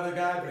about that other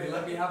guy, but he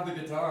let me have the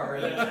guitar.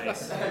 And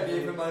Nice. I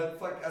gave him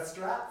a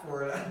strap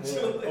for it,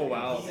 actually. Oh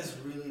wow. He has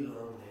really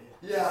long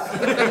hair.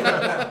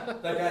 Yeah.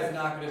 That guy's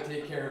not going to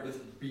take care of this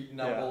beaten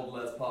up Yeah. old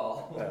Les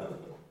Paul. Yeah.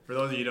 For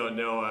those of you who don't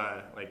know,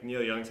 like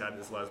Neil Young's had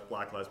this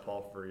black Les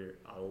Paul for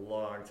a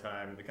long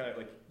time. It kind of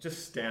like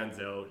just stands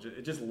out.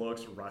 It just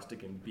looks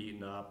rustic and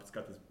beaten up. It's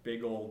got this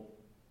big old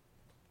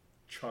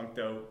chunked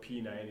out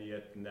P90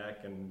 at the neck,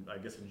 and I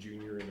guess a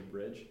junior in the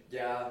bridge.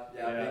 Yeah,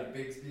 Yeah.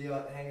 big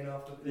Bigsby hanging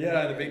off the thing.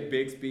 Yeah, the big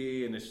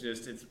Bigsby, and it's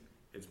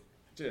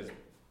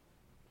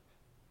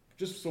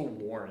just so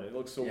worn. It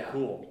looks so Yeah.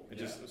 cool. It's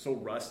just so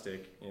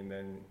rustic, and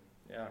then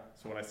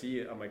so when I see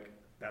it, I'm like,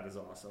 that is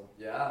awesome.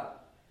 Yeah.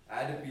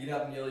 I had to beat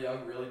up Neil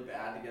Young really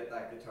bad to get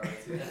that guitar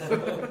too.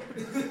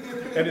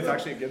 And it's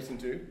actually a Gibson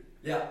too.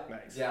 Yeah.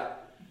 Nice. Yeah.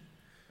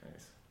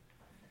 Nice.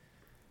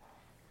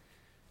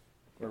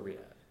 Where are we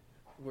at?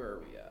 Where are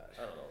we at?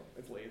 I don't know.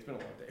 It's late. It's been a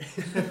long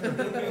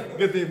day.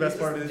 Good thing. Best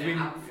part is we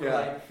Nap for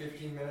like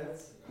 15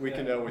 minutes. we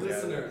can always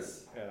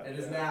Listeners, Yeah. it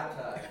is nap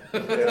time.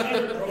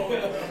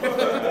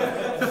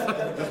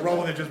 Just roll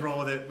with it. Just roll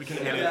with it. We can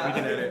edit. Yeah. We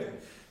can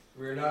edit.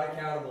 We're not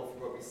accountable for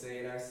what we say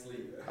in our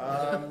sleep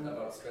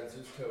about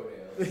Spencer's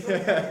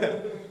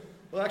toenails.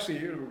 Well, actually,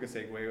 here's what we can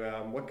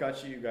segue. What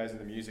got you guys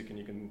into music? And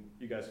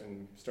you guys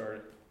can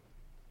start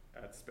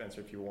at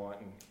Spencer if you want.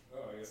 And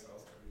Oh, I guess I'll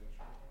start.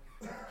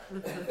 Yeah,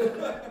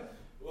 sure.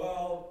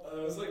 Well,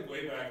 it was like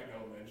way back in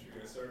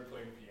elementary. I started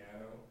playing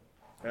piano.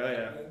 oh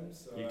yeah, Then,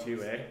 so you that too,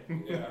 was- eh?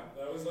 Yeah,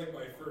 that was like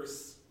my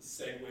first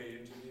segue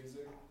into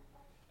music.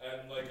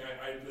 And like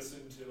I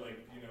listened to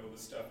like, you know, the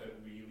stuff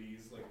at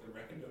Wheelies, like the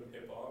random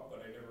hip hop,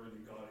 but I never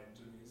really got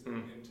into music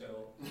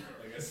until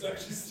like I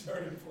actually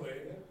started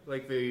playing it.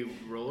 Like the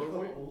roller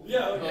boy?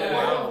 Yeah, like, Oh, yeah,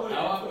 wow. like,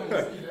 How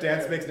often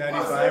Dance Mix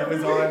 95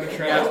 was on.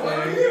 Trash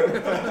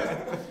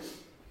playing.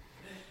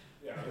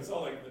 Yeah, it's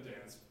all like the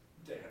dance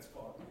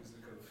pop music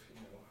of, you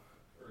know,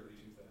 early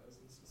 2000s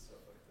and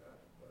stuff like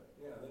that. But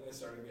yeah, then I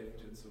started getting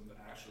into some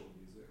actual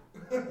music.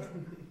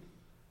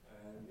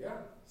 And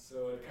yeah,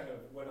 so it kind of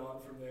went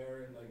on from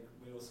there. In like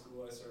middle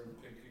school, I started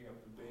picking up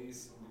the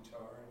bass and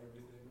guitar and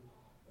everything.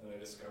 And I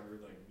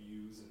discovered like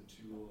Muse and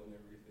Tool and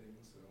everything.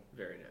 So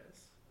Very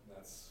nice.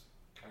 that's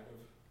kind of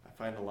I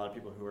find a lot of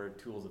people who are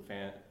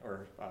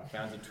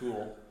fans of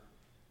Tool.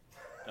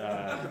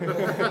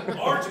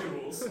 our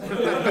tools.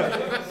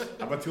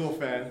 I'm a Tool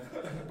fan,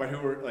 but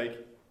who are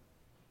like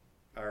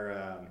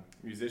our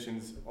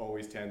musicians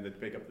always tend to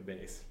pick up the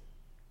bass.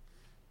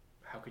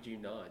 How could you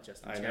not?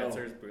 Justin I know.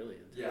 Chancer is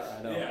brilliant. Yeah.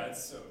 I know. Yeah,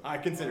 it's so. I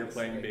consider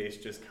honestly. playing bass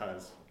just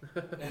cause.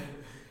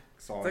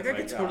 Songs It's like I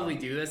could totally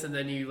uh, do this, and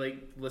then you like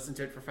listen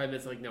to it for 5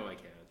 minutes. Like, no, I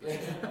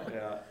can't.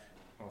 Yeah,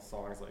 well,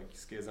 songs like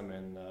Schism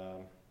and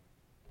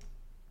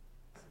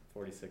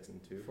 46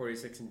 and 2.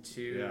 46 and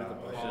 2. Yeah, The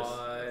it's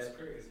Pod. That's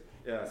crazy.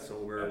 Yeah, so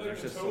And there's like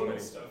the just so tonal many.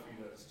 stuff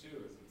he does too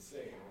is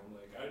insane. And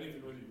like I didn't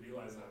even really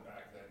realize that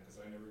back then because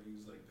I never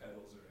used like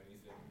pedals or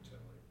anything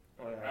until like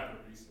Oh, yeah. rather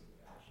recently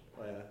actually.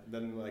 Oh, yeah.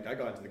 Then like I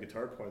got into the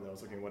guitar point and I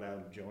was looking at what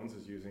Adam Jones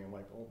is using. I'm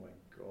like, oh my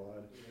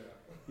god. Yeah.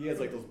 He has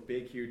like those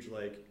big, huge,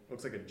 like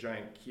looks like a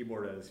giant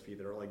keyboard at his feet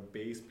that are like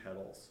bass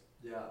pedals.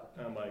 Yeah.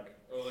 And I'm like,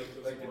 Or like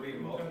those Like the big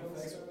organ multi pedals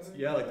effects or something?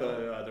 yeah, like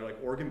they're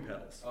like organ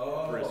pedals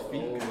for his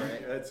feet. oh,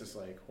 right. It's just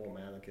like, oh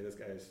man, okay, this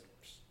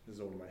is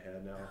over my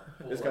head now.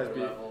 Whole This guy's other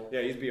level.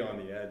 he's beyond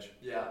the edge.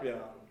 Yeah. Yeah,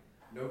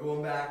 No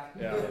going back.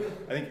 yeah.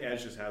 I think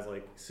Edge just has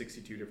like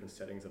 62 different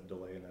settings of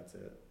delay, and that's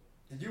it.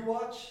 Did you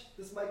watch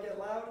This Might Get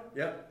Loud?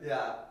 Yeah,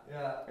 Yeah.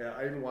 Yeah. yeah.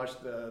 I even watched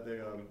you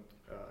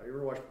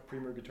ever watch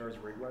Premier Guitar's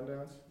rig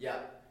rundowns? Yeah.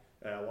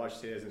 I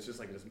watched his, and it's just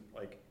like this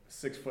like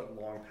 6 foot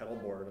long pedal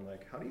board. I'm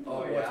like, how do you know Oh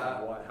what's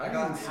yeah. what? How I do you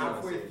got even see on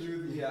halfway stage?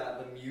 through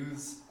the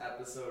Muse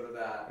episode of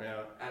that.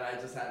 Yeah. And I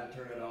just had to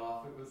turn it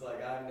off. It was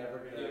like I'm never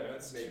gonna Yeah,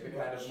 it's make too the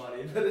kind much. of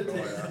money that it Oh,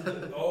 takes.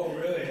 yeah. Oh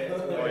really?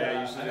 Oh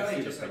yeah, you should I know see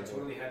he the just like pedal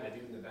board. totally had a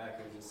dude in the back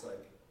who was just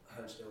like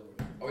hunched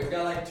over. Oh, he's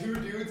got like 2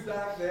 dudes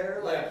back there.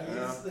 Like he's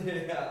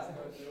yeah.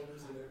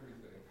 Knows and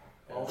everything.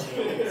 All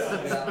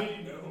Yeah, yeah.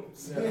 he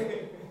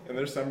knows. And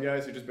there's some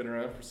guys who've just been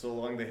around for so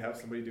long, they have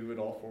somebody do it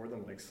all for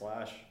them, like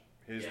Slash.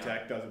 His Yeah.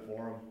 tech does it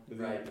for him.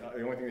 Right.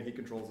 The only thing that he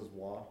controls is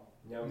wah.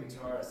 Now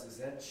guitarist, is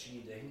that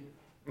cheating?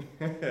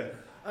 Yeah,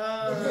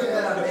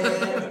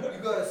 man. You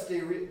gotta stay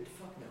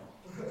fuck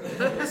no.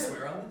 Can I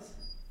swear on this?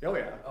 Oh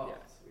yeah. Oh, Yeah.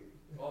 sweet.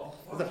 Oh,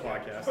 It's a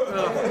fuck yeah.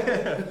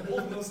 podcast.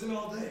 Holding those in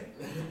all day.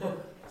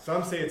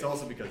 Some say it's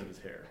also because of his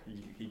hair.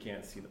 He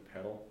can't see the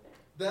pedal.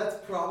 That's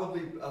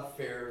probably a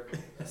fair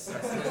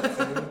assessment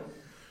too.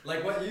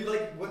 Like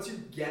once you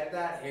get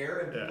that hair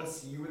and people Yeah.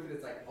 see you with it,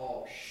 it's like,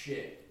 oh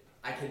shit.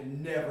 I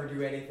can never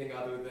do anything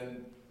other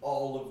than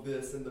all of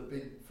this and the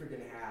big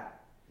freaking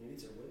hat. Maybe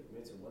it's a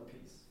one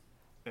piece.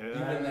 Even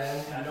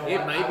then, you know It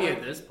what? might I be would-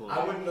 at this point.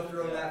 I wouldn't have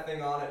thrown that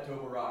thing on at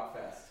Toba Rock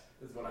Fest,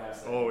 is what I'm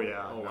saying. Oh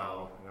yeah. Oh,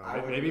 wow. No, I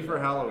would maybe do for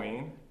that.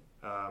 Halloween.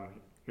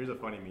 Here's a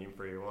funny meme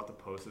for you. We'll have to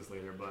post this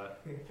later,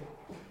 but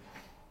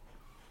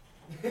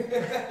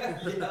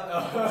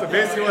So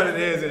basically, what it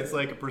is, it's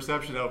like a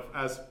perception of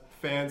as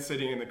fans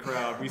sitting in the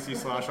crowd, we see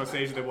Slash on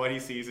stage, and then what he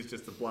sees is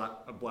just a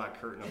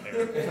black curtain of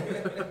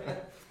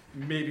hair.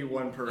 Maybe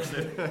one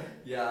person.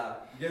 Yeah,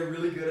 you get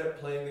really good at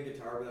playing the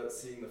guitar without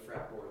seeing the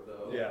fretboard,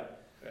 though. Yeah.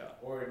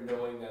 Or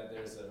knowing that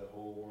there's a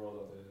whole world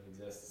out there that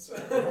exists.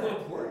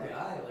 Poor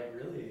guy, like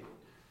really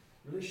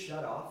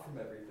shut off from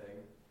everything.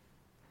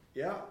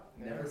 Yeah.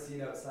 Never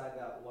seen outside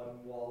that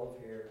one wall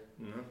of hair.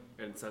 Mhm.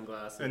 And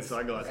sunglasses. And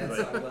sunglasses. And like,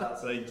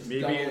 sunglasses. like just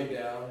maybe doubling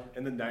down.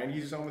 in the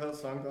 90s or something without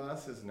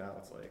sunglasses. Now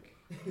it's like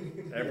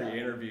every Yeah.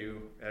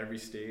 interview, every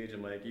stage,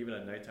 and like even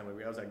at nighttime.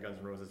 Like I was at Guns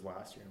N' Roses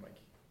last year. And I'm like,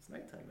 it's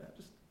nighttime, man.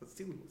 Just let's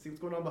see what's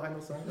going on behind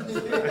those sunglasses.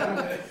 Doesn't even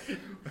have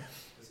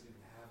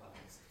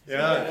eyes.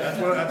 Yeah, that's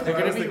what I They're was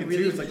gonna be thinking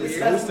really too. It's like This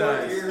the has ghost more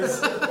eyes.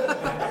 ears.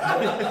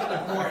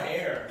 More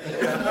hair.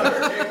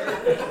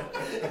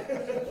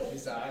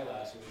 These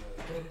eyelashes.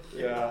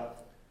 Yeah.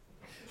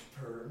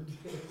 Permed.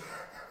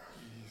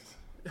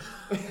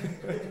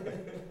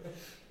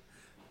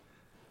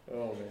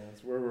 Oh man,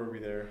 so where were we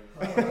there?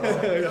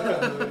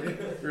 Oh,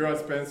 We were on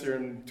Spencer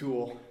and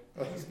Tool.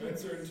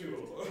 Spencer and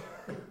Tool.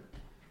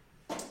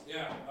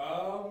 Yeah,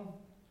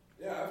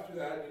 after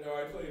that,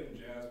 I played in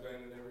jazz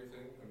band and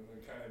everything, and then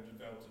kind of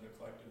developed an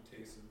eclectic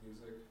taste of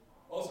music.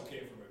 Also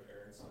came from my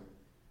parents, like,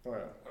 Oh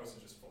yeah, house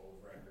is just full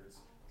of records,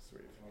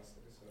 sweet.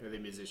 honestly, so. Are they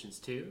musicians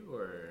too,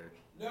 or?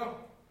 No,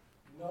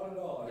 not at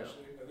all, No.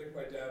 actually. I think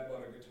my dad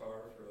bought a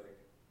guitar for,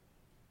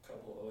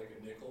 like,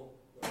 a nickel,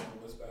 when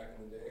it was back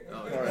in the day.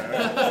 Oh, Oh,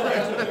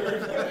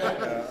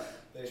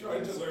 yeah.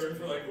 Tried to learn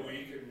for, like, a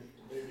week, and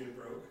maybe it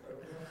broke, I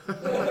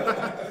don't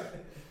know.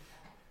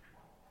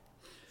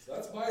 So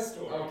that's my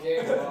story.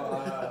 Okay,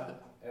 well,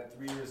 at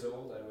 3 years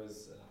old, I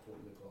was put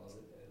in the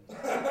closet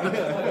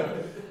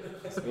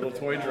and Little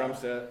toy drum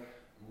set.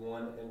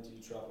 one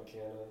empty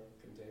Tropicana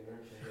container.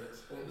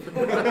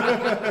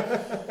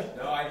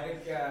 No, I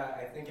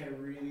think I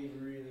really,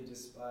 really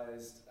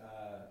despised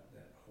that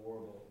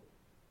horrible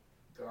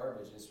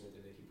garbage instrument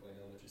that they keep playing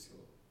in elementary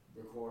school,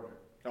 recorder.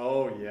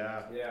 Oh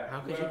yeah. Yeah. How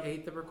could you Well,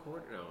 hate the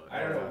recorder? No. I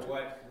don't know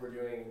what we're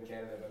doing in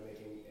Canada by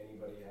making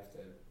anybody have to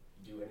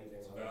do anything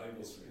It's on that valuable.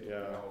 instrument. Yeah.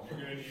 No. You're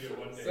gonna need it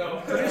one day.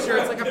 So- Pretty sure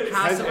it's like a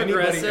passive anybody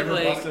aggressive ever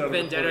like busted out a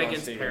vendetta recorder on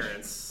against stage?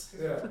 parents.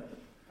 Yeah.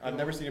 I've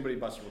never seen anybody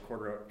bust a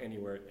recorder out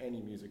anywhere at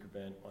any music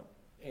event on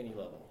any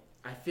level.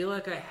 I feel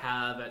like I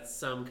have at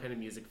some kind of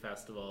music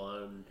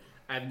festival, and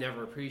I've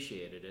never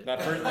appreciated it. That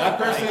person, Like,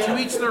 to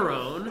each their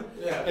own.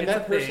 Yeah. and It's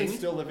that a person's thing.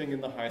 still living in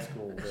the high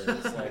school days.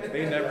 Like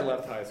they never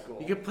left high school.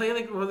 You could play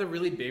like one of the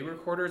really big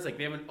recorders, like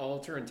they have an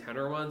alto and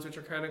tenor ones, which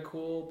are kind of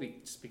cool,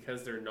 just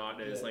because they're not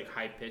as Yeah. like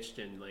high pitched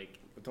and like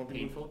But don't they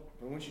painful.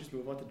 wouldn't you just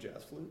move on to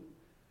jazz flute?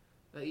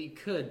 You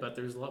could, but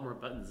there's a lot more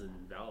buttons and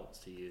valves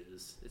to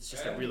use. It's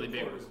just a And really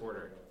big recorders.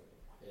 recorder.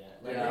 Yeah,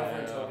 my Yeah,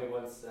 girlfriend yeah. told me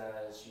once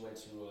she went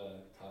to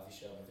a coffee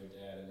shop with her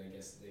dad, and I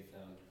guess they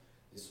found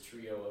this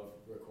trio of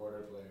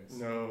recorder players.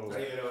 No. I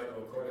don't even know what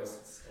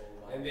recordists.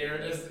 Oh my And they were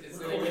just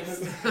goodness.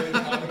 sitting in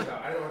coffee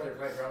shop. I don't know what they're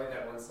playing. Probably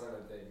that one song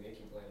that they make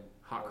you play.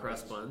 Hot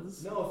crust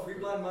buns. No, Free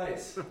Blind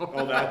Mice.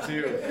 Oh, that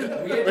too.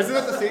 We did, Isn't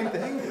that the same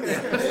thing?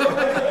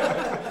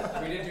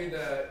 we did do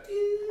the.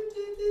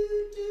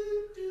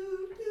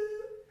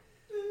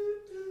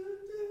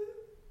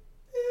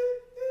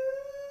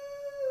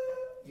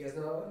 You guys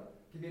know that one?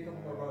 Give me a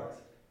couple more bars.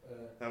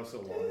 That was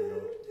so long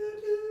ago.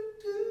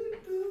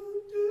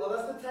 Oh,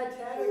 that's the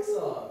Titanic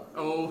song.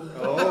 Oh.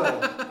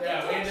 Oh.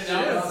 Yeah, we ended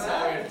up on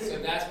that. So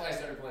that's why I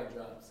started playing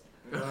drums.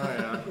 Oh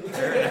yeah.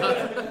 Fair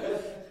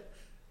enough.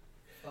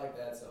 Fuck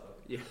that song.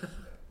 Yeah.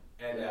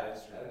 And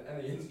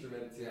and the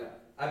instrument too. Yeah.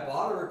 I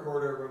bought a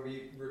recorder when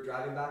we were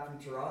driving back from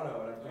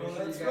Toronto, and I'm Oh,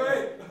 pretty that's sure you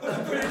guys. great.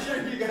 I'm pretty sure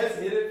you guys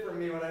hid it from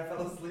me when I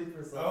fell asleep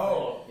or something.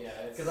 Oh, yeah.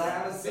 It's 'Cause I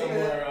haven't seen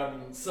somewhere it.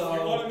 on. So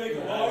You want to make a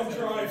long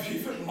drive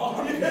even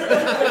longer? Do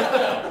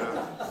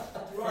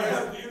I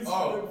have the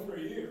instrument for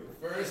you?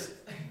 First,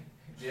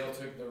 Dale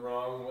took the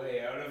wrong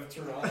way out of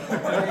Toronto.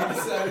 We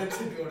decided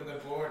to go to the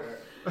border.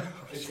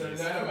 And so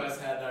none of us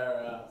had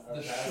our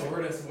the passport.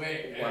 shortest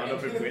way. Wound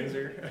up in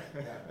Windsor.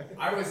 Yeah.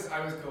 I was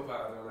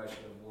co-pilot and I should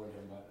have warned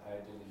him, but I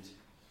didn't.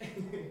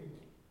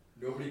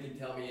 Nobody can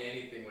tell me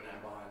anything when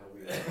I'm behind the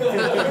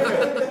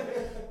wheel.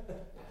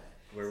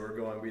 Where we're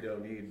going, we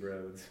don't need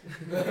roads.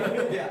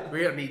 Yeah.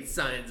 We don't need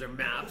signs or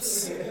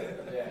maps.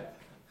 Yeah.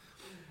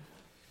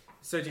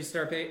 So did you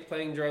start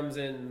playing drums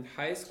in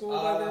high school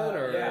by then,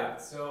 or? Yeah.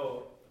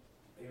 So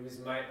it was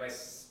my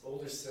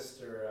older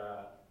sister.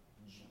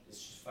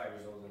 She's 5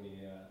 years older than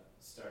me.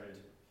 Started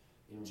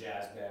in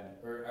jazz band,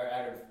 or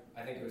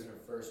I think it was her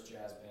first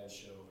jazz band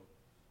show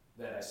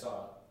that I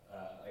saw.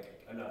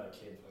 Like another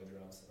kid play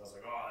drums. I was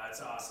like, oh,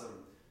 that's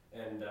awesome.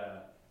 And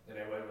then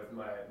I went with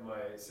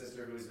my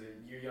sister, who's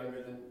a year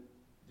younger than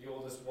the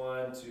oldest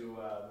one, to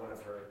one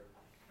of her,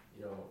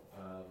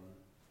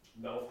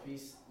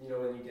 mouthpiece. You know,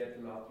 when you get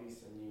the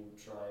mouthpiece and you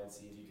try and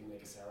see if you can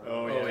make a sound.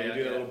 Oh Oh, yeah, yeah, you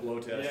do that yeah. little blow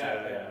test.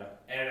 Yeah.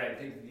 And I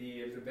think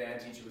the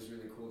band teacher was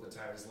really cool at the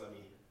time. Just let me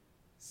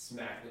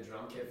smack the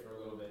drum kit for a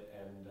little bit,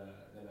 and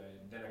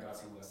then I got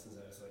some lessons.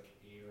 I was like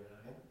 8 or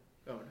 9.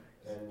 Oh,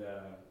 And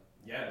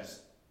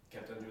just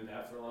kept on doing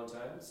that for a long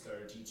time.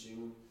 Started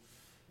teaching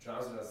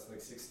drums when I was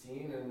like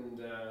 16,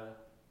 and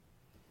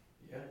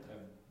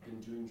I've been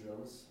doing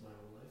drums my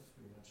whole life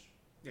pretty much.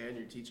 Yeah, and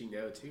you're teaching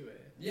now too, eh?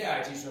 Yeah,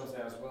 I teach drums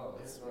now as well.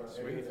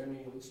 Sweet.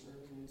 Any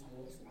listeners need some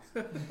lessons?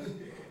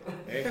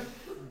 Hey,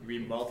 we Throw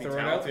it out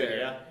multi-talented, there.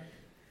 yeah.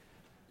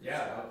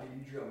 Yeah.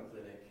 LPD drum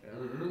clinic.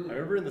 Mhm. I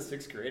remember in the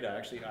 6th grade,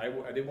 I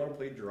didn't want to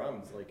play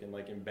drums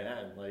in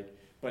band,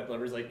 but there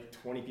was like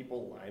 20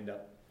 people lined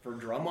up for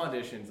drum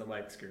auditions. I'm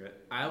like, screw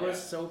it. I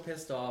was so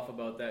pissed off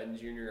about that in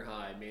junior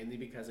high, mainly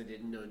because I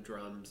didn't know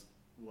drums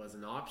was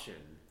an option.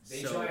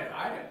 They So try and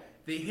hide it.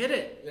 they hid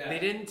it. Yeah. They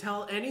didn't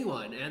tell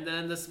anyone. And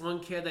then this one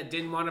kid that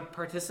didn't want to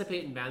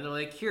participate in band, they're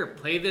like, here,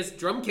 play this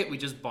drum kit we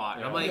just bought.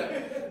 And I'm like,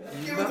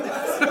 Give him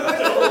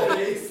that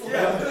bass.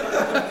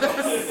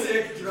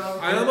 Sick drum.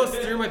 I almost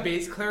threw my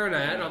bass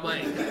clarinet. And I'm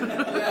like,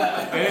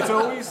 And it's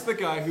always the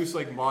guy who's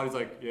like, Body's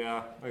like,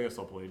 yeah, I guess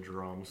I'll play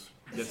drums.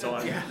 That's all.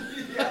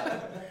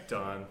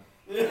 Done.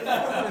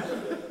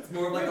 It's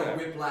more of like a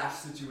whiplash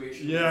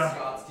situation Yeah. when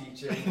Scott's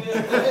teaching.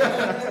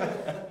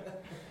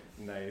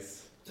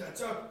 Nice.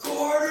 That's a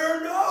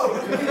quarter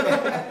note.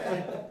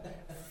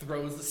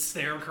 throws the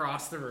snare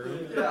across the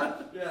room. yeah.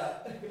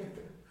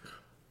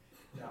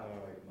 Now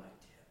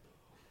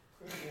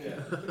Yeah.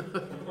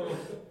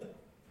 It'd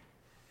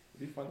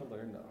be fun to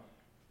learn though.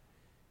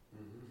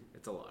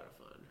 It's a lot of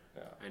fun.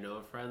 Yeah. I know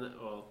a friend that,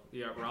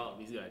 Rob,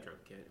 he's got a drum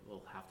kit.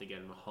 We'll have to get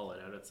him to haul it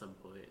out at some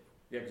point.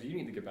 Yeah, because you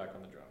need to get back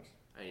on the drums.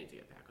 I need to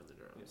get back on the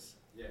drums.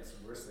 Yeah, it's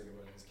the worst thing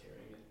about it is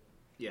carrying it.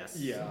 Yes.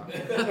 Yeah.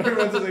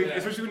 Everyone's like, Yeah.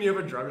 especially when you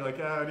have a drum, you're like,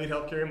 I need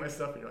help carrying my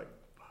stuff, and you're like,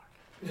 fuck.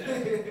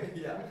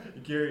 yeah.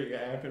 You carry your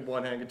amp in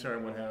one hand, guitar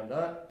in one hand.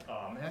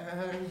 Oh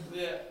man.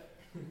 Yeah.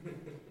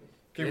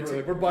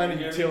 Okay, we're buying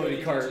a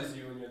utility cart. Teaches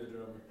you when you're the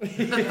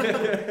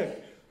drummer.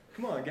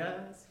 Come on,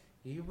 guys.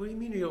 What do you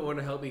mean you don't want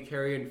to help me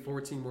carry in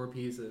 14 more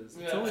pieces?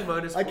 It's Yeah. only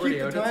minus 40 I keep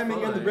the out, it's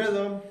timing and the fine.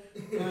 rhythm.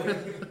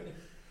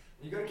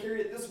 You gotta carry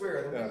it this way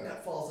or the Yeah. wing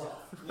nut falls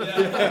off.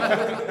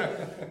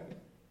 Yeah.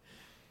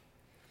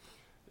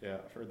 Yeah,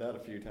 I've heard that a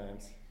few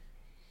times.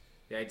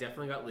 Yeah, I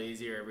definitely got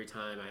lazier every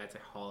time I had to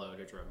haul out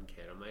a drum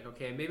kit. I'm like,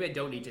 okay, maybe I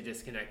don't need to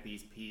disconnect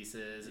these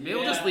pieces. Maybe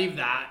I'll just Yeah. leave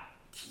that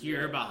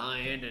here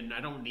behind, and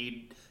I don't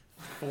need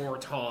 4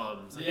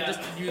 toms. I Yeah. can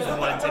just use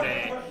one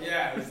today.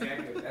 Yeah,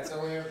 exactly. That's why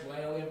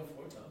I only have a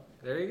 4-tom.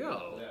 There you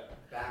go. Yeah.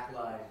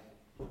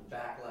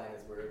 Backline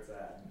is where it's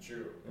at.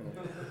 True.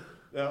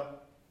 Now,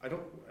 I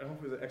don't know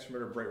if it was an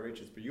extra of Bright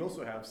Riches, but you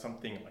also have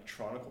something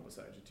electronical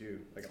beside you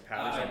too, like a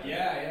pad or something.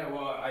 Yeah.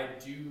 Well, I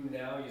do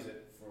now use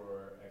it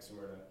for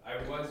Exomerta.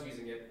 I was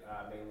using it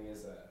mainly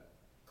as a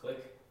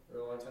click for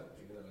a long time,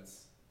 even though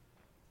it's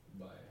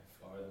by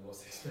far the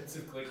most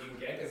expensive click you can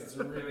get because it's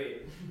a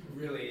really,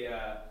 really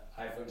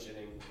high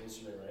functioning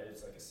instrument, right?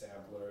 It's like a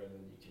sampler, and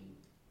then you can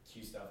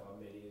cue stuff on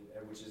MIDI,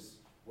 and which is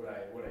what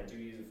I do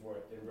use it for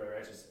in Bright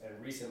Righteous.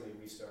 And recently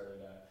we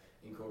started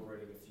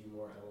incorporating a few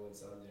more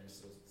elements on there,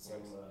 so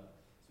some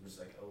just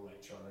like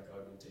electronic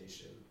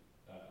augmentation.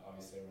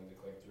 Obviously, I wanted to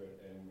click through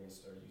it, and we're gonna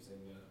start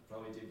using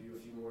probably debut a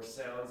few more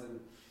sounds and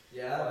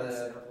Yeah, the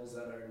samples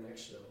at our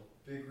next show.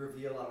 big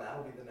reveal on that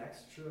will be the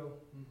next show.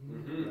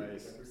 Mhm.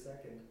 Nice. November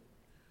 2nd.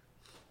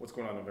 What's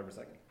going on November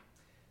 2nd?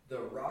 The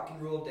rock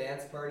and roll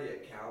dance party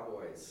at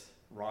Cowboys.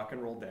 Rock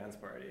and roll dance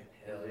party.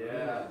 Hell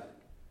yeah.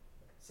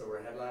 So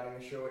we're headlining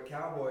a show at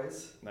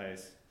Cowboys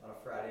Nice. on a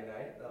Friday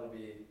night. That'll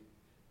be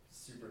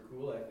super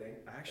cool, I think.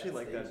 I actually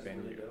like that stage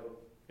is really venue.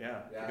 dope.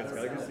 Yeah, Yeah, it's that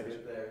got a good sounds stage.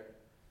 good there.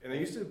 And they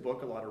used to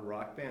book a lot of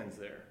rock bands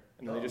there,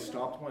 and then they just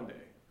stopped one day.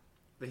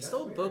 They That's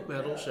still book weird,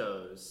 metal yeah.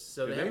 shows,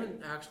 so Do they they?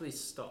 haven't actually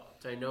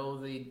stopped. I know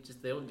they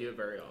don't do it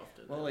very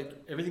often. Well, like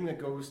everything that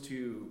goes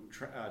to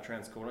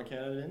Transcona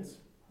Canadians,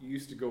 you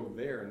used to go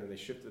there, and then they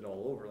shifted it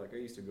all over. Like I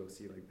used to go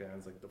see like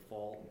bands like The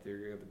Fault, and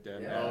Theory of the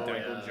Dead, Yeah. and Oh,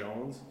 Danko yeah.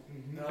 Jones.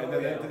 Mhm. And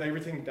then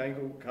everything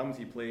Danko comes,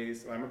 he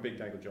plays. I'm a big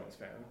Danko Jones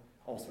fan.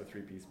 Also a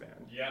 3-piece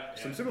band. Yeah.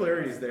 Some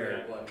similarities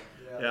there. Great one.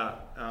 Yeah.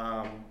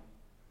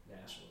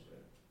 Nashville's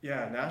right.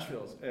 Yeah,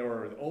 Nashville's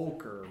or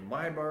Oak or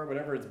My Bar,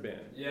 whatever it's been.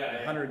 Yeah.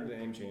 100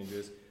 name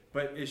changes,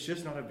 but it's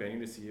just not a venue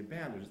to see a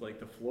band. There's like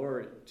the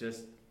floor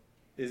just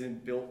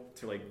isn't built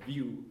to like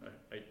view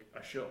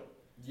a show.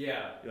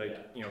 Yeah. Like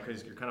you know,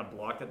 because you're kind of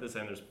blocked at this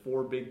end. There's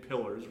 4 big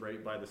pillars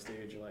right by the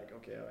stage. You're like,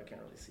 okay, I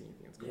can't really see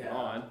anything that's going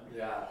on.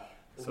 Yeah.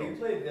 Well, So- we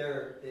played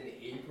there in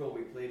April.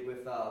 We played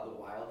with the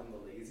Wild and the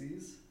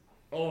Lazies.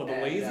 Oh, the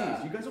And,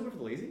 Lazies! You guys open for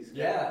the Lazies?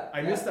 Yeah.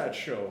 I missed that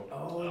show.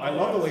 Oh, I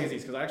love the Lazies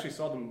because I actually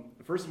saw them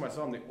the first time I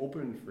saw them. They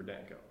opened for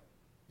Danko.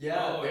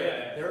 Yeah, Oh, they're,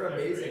 yeah, they're they're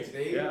amazing. great.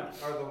 They Yeah.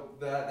 are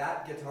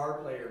that guitar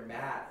player,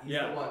 Matt. He's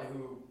Yeah. the one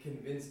who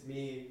convinced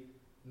me,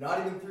 not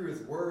even through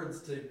his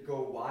words, to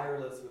go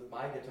wireless with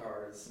my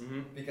guitars.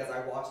 Mm-hmm. Because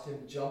I watched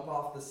him jump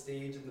off the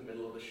stage in the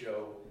middle of the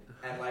show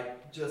and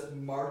like just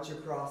march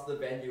across the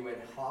venue and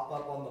hop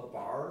up on the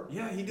bar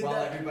Yeah, he did while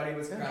that. everybody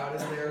was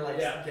crowded there like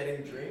Yeah.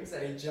 getting drinks,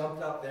 and he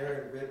jumped up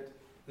there and ripped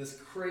this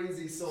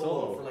crazy solo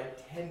Solo. for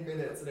like 10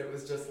 minutes, and it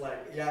was just like,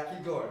 yeah,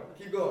 keep going.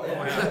 Oh,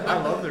 yeah.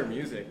 I love their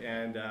music,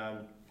 and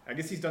I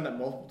guess he's done that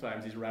multiple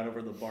times. He's ran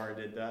over the bar and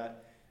did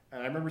that.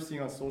 And I remember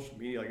seeing on social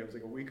media, like it was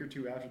like a week or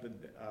two after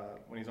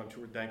when he's on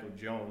tour with Danko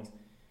Jones,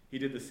 he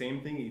did the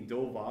same thing. He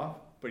dove off,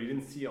 but he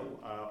didn't see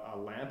a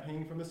lamp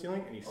hanging from the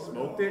ceiling, and he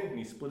smoked it, and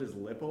he split his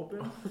lip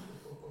open.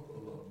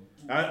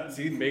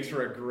 See, makes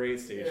for a great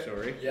stage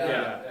story.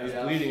 Yeah. He's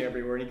bleeding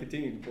everywhere, and he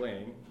continued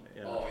playing.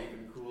 Yeah. Oh,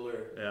 even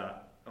cooler. Yeah.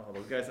 Oh,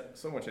 those guys,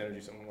 so much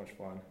energy, so much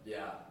fun.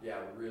 Yeah,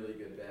 really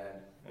good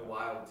band. The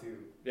Wild too.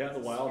 Yeah, the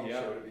It's a Wild, sweet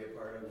yeah. show to be a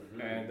part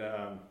of.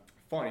 And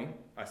funny,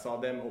 I saw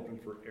them open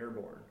for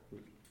Airborne.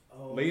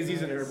 Oh,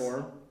 Lazy's and nice.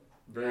 Airborne,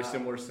 very Yeah.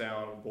 similar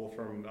sound, both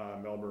from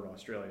Melbourne,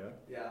 Australia.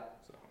 Yeah,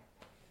 So,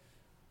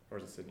 or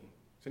is it Sydney?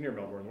 Sydney or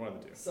Melbourne, one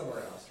of the two. somewhere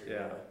in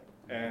Australia.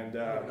 And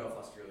I don't even know if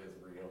Australia is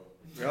real.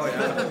 oh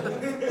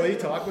yeah, well you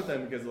talk with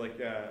them because like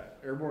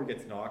Airborne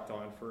gets knocked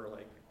on for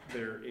like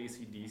their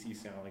AC/DC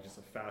sound, like just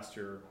a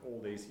faster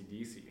old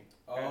AC/DC.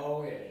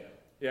 Oh yeah.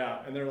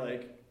 Yeah, and they're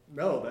like,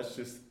 no, that's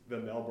just the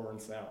Melbourne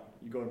sound.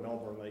 You go to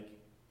Melbourne, like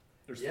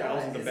there's Yeah,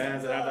 thousands of isn't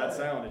bands that have that that-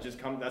 sound. It just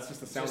comes. That's just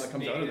the sound that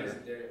comes out of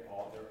there. They're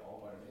all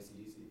part of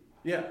AC/DC.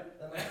 Yeah,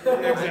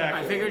 Exactly.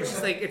 I figured it's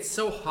just like it's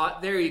so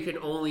hot there, you can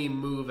only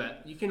move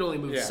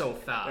Yeah. so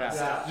fast.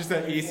 Yeah. just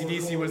that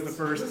AC/DC was the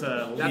first to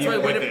That's lead why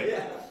with Winnipeg- it.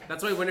 Yeah.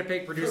 That's why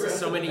Winnipeg produces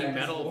so many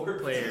metal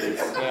players.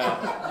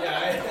 Yeah.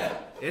 Yeah.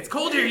 It's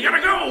cold here, you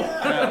gotta go!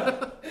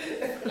 Yeah.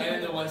 And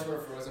then the ones who are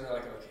frozen are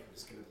like, okay, I'm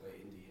just gonna play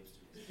indie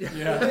hipsters.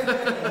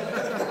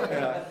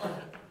 Yeah.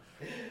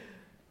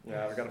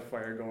 Yeah, we got a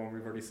fire going.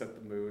 We've already set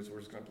the mood, so we're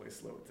just gonna play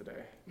slow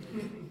today.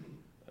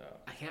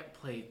 I can't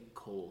play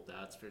cold,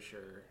 that's for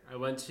sure. I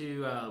went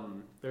to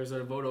there's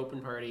a Vote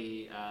Open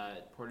party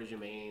at Portage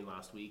and Maine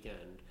last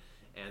weekend,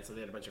 and so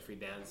they had a bunch of free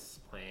bands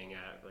playing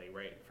at like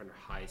right in front of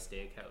High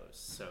Steakhouse.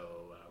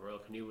 So Royal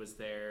Canoe was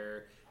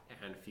there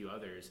and a few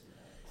others,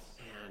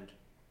 and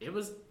it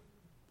was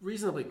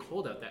reasonably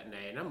cold out that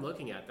night. And I'm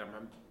looking at them.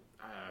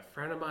 A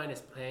friend of mine is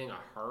playing a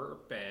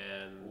harp,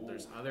 and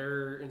there's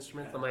other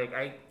instruments. I'm like,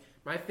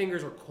 my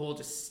fingers were cold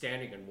just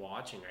standing and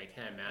watching. I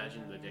can't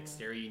imagine the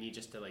dexterity you need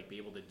just to like be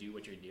able to do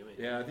what you're doing.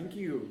 Yeah, I think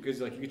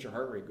because like you get your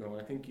heart rate going,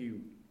 I think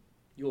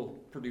you'll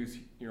produce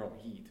your own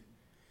heat.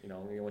 You know,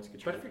 once you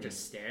get your. But if you're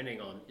just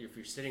if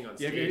you're sitting on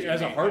yeah, stage,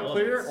 as a and harp doing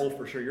player, elements-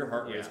 for sure, your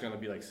heart rate's Yeah. gonna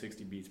be like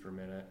 60 beats per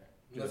minute.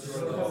 That's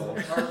one of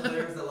those harp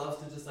players that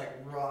loves to just like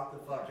rock the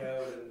fuck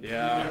out and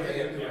Yeah. get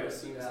into I've never it.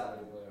 seen Yeah.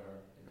 somebody play a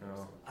harp. in No.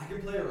 person. I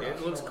can play a rush.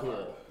 it looks on a cool.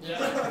 harp.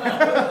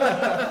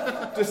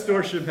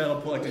 Distortion pedal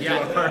plugged into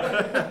Yeah. a harp.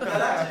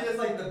 That actually is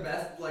like the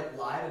best like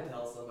lie to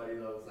tell somebody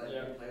though, is that you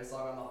Yeah. can play a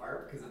song on the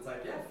harp because it's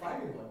like, yeah,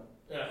 find me one.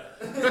 Yeah.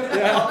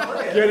 I'll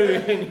play it. Get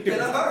it in. Get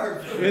a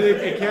harp.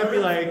 It can't be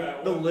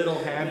like the little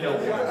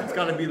handheld one. It's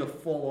got to be the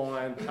full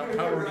on.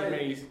 However Right.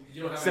 many.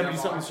 You don't have 70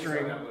 enough something options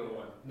string. on that little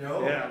one.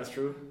 No. Yeah, that's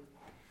true.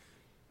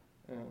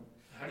 Yeah.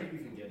 How do you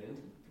even get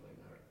into playing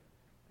the harp?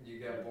 You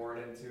get born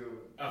into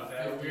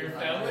A weird 1500s.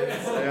 family?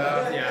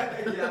 Yeah.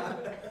 Yeah. Yeah.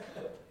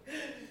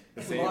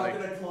 The same, Locked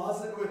like, in a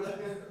closet with a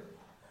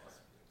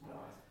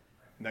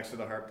next to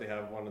the harp, they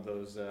have one of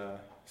those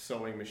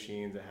sewing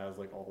machines that has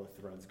like all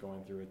the threads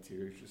going through it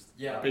too. It's just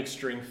Yeah. a big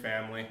string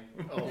family.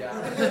 Oh. yeah.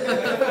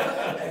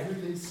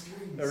 Everything's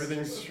strings.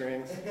 Everything's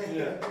strings.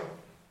 Yeah.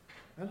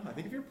 I don't know. I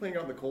think if you're playing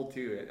out in the cold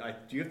too, I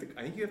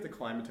think you have to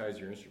climatize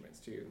your instruments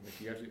too.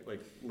 Like you have to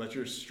like let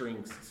your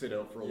strings sit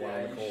out for a while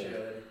Yeah, in you the cold.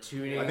 should.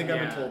 Tuning. I think I've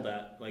yeah. been told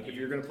that. Like if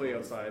you're gonna play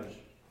outside,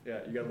 yeah,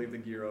 you gotta leave the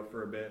gear out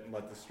for a bit and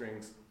let the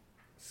strings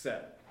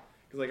set.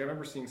 Because like I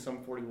remember seeing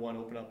some 41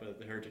 open up at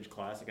the Heritage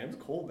Classic, and it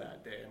was cold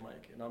that day.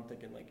 And I'm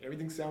thinking like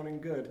everything's sounding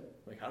good.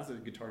 Like how does the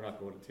guitar not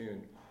go out of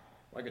tune?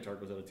 My guitar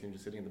goes out of tune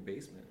just sitting in the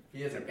basement.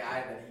 He has a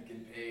guy that he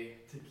can pay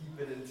to keep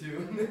it in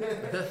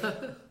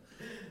tune.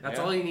 That's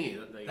Yeah. all you need.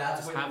 Like,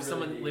 That's just what have you really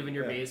someone need. live in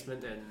your Yeah.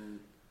 basement and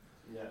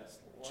Yes.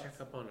 check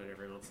up on it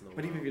every once in a while.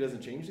 But even if he doesn't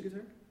change the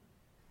guitar,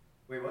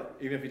 Wait, what?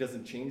 even if he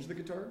doesn't change the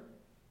guitar,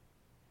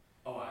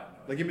 Oh, I have no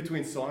like in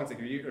between songs, like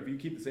if you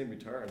keep the same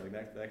guitar,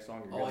 like the next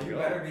song you're Oh, good to you go.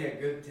 better be a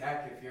good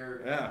tech if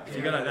you're. Yeah, if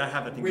you you're gotta a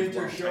have that thing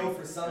Winter just show warm.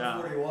 for Sun Yeah.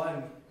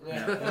 41.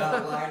 Yeah.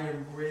 Not line your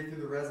way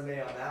through the resume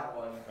on that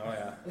one. Oh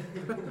yeah.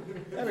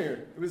 I mean,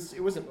 it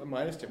wasn't a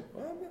 -2.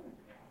 Well,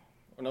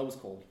 no, it was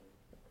cold.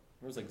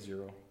 It was like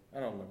 0. I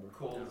don't remember.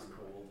 Cold is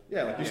cold.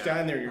 Yeah, like Yeah. you're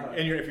standing there, Yeah.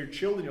 if you're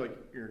chilled, and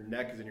your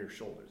neck is in your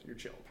shoulders. You're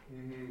chilled.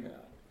 Mm-hmm. Yeah.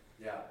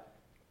 Yeah.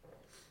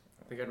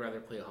 I think I'd rather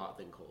play hot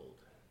than cold.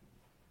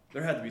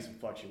 There had to be some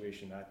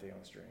fluctuation that day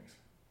on strings.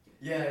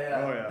 Yeah,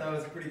 yeah. Oh, yeah. That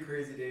was a pretty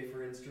crazy day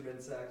for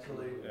instruments,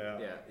 actually. Yeah.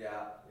 Yeah.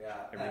 Yeah,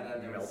 yeah. And then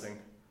Everything there was,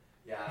 melting.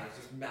 yeah, there's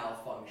just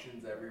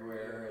malfunctions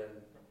everywhere,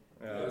 and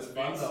Yeah. It was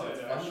fun, though. It's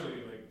It fun.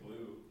 actually like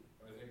blew.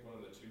 I think one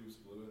of the tubes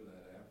blew in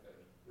that amp head.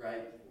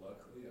 right.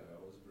 Luckily, I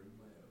always bring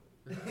my own.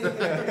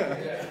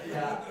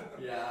 Yeah,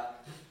 yeah.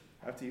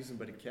 I have to use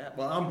somebody cat.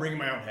 Well, I'm bringing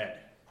my own head.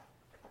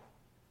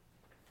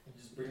 You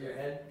just bring your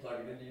head,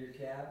 plug it into your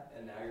cab,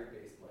 and now you're a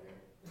bass player.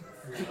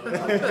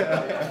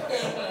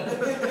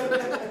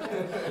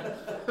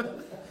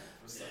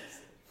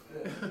 Precisely.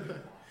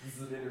 This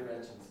is an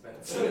intervention,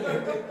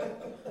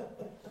 Spencer.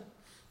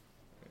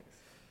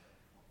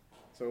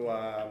 So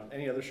So,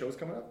 any other shows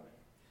coming up?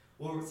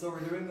 Well, so we're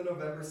doing the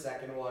November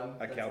 2nd one. At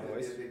That's gonna be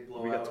Cowboys. a big We got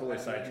blowout. totally And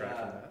then, sidetracked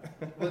from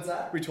that. What's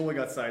that? We totally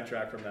got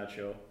sidetracked from that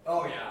show.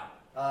 Oh yeah.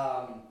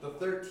 The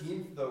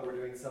 13th though, we're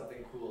doing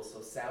something cool.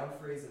 So Sound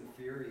Phrase and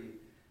Fury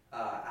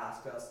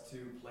asked us to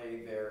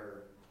play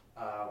their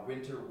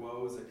Winter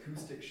Woes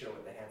acoustic show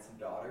at the Handsome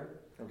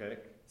Daughter. Okay.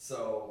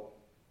 So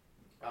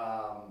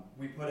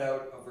we put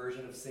out a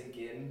version of Sink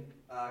In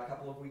a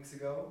couple of weeks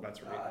ago.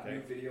 That's right, A new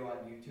okay. video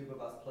on YouTube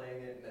of us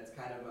playing it, and it's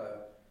kind of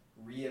a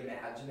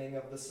reimagining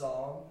of the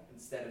song.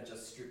 Instead of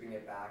just stripping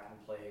it back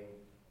and playing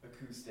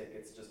acoustic,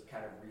 it's just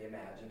kind of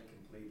reimagined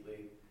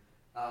completely.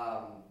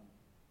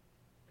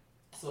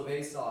 So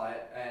they saw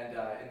it, and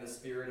in the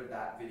spirit of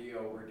that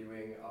video, we're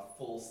doing a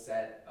full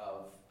set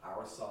of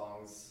our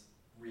songs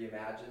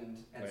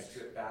reimagined and Nice.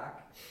 stripped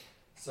back.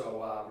 So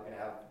we're gonna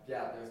have,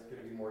 there's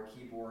gonna be more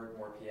keyboard,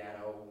 more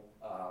piano,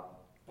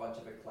 bunch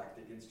of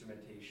eclectic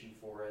instrumentation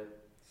for it.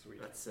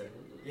 Sweet. That's it.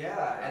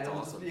 Yeah, and That's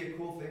it'll awesome. just be a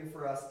cool thing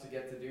for us to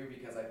get to do,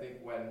 because I think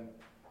when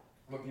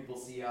people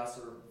see us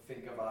or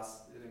think of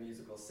us in a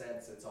musical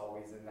sense, it's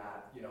always in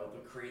that, you know, the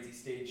crazy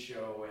stage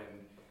show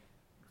and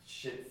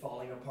shit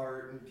falling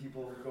apart and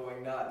people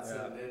going nuts,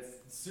 Yeah. and it's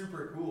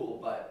super cool,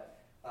 but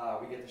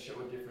we get to show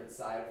a different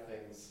side of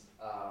things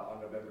on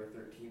November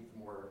 13th,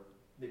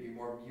 maybe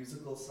more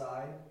musical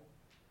side.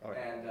 Oh,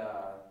 yeah. And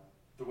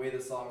the way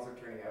the songs are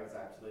turning out is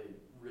actually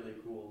really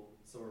cool,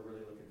 so we're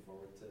really looking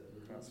forward to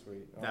That's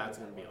sweet. Oh, That's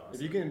gonna be awesome.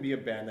 If you can be a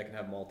band that can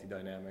have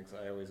multi-dynamics,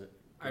 I always give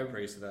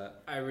praise to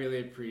that. I really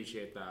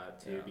appreciate that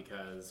too, Yeah.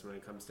 because when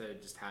it comes to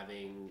just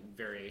having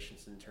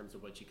variations in terms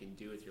of what you can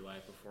do with your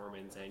live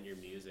performance and your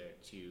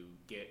music, to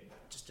get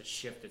just to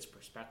shift its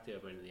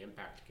perspective and the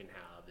impact it can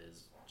have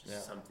is just Yeah.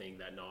 something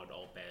that not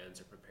all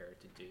bands are prepared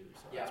to do.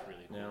 So Yeah. that's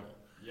really cool. Yeah.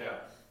 Yeah.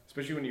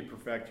 Especially when you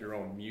perfect your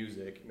own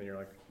music, and then you're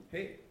like,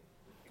 hey,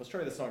 let's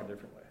try this song a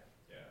different way.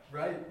 Yeah.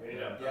 right. We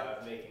ended up Yeah.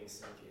 making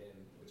Sink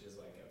In, which is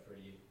like a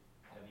pretty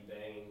heavy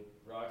banging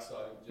rock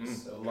song.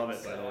 Just so love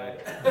it, by the way.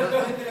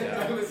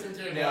 Yeah. I listened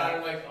to it now and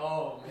I'm like,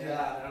 oh man,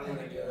 Yeah. I don't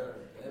want to get out.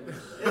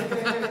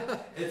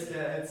 It's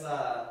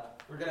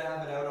we're gonna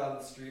have it out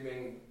on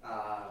streaming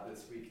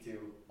this week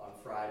too, on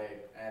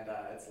Friday, and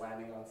it's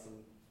landing on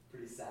some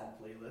pretty sad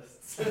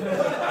playlists.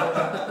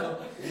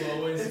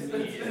 Always It's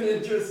me. been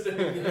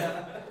interesting,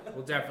 yeah.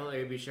 We'll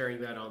definitely be sharing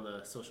that on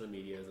the social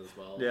medias as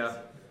well. Yeah.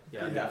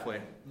 Yeah.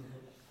 Definitely.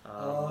 Great.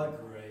 Other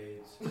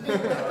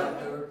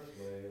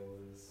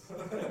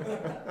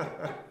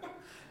playlist.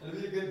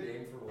 It'd be a good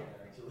name for one,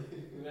 actually.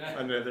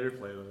 Another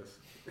playlist.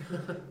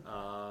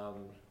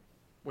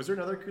 Was there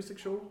another acoustic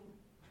show,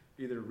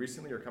 either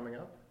recently or coming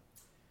up?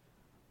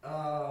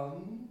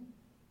 No,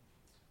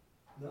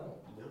 I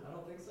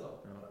don't think so.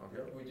 No.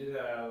 Okay. We did,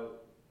 I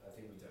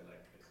think we did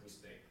like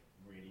acoustic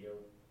radio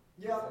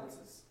Yeah,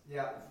 performances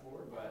yeah,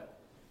 before, but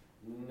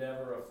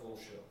never a full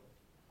show.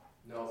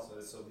 no. So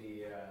this will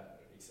be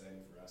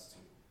exciting for us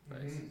too.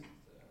 Nice.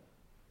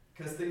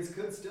 Because things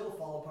could still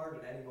fall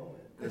apart at any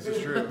moment. This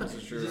is true. This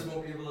is You true. just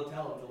won't be able to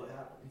tell until it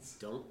happens.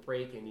 Don't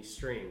break any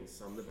strings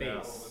on the Yeah.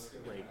 bass. Oh, that's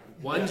gonna Like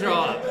happen. one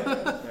job.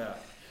 Yeah.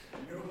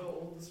 You know how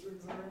old the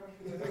strings are?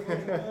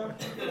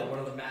 One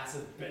of the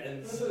massive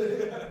bends.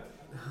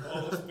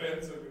 All those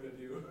bands are gonna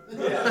do.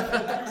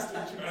 Yeah, Acoustic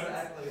tracks.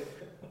 exactly.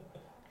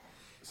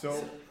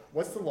 So,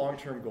 what's the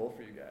long-term goal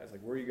for you guys?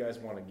 Like, where do you guys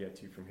want to get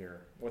to from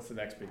here? What's the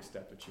next big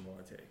step that you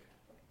want to take?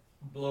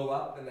 Blow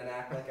up and then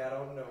act like I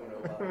don't know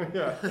nobody.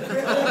 Yeah.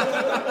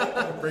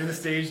 Bring the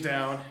stage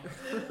down.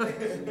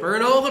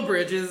 Burn all the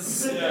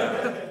bridges.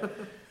 Yeah.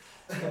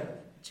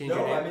 Change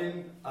No, your I name.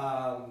 mean,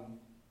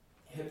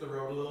 hit the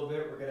road a little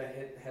bit. We're gonna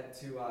head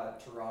to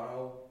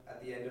Toronto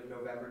at the end of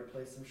November to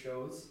play some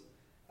shows.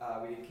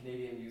 We did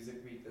Canadian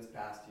Music Week this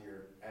past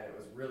year, and it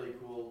was really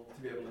cool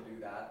to be able to do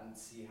that and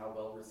see how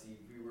well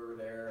received we were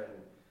there,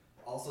 and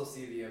also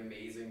see the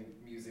amazing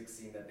music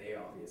scene that they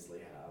obviously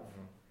have.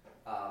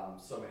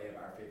 So many of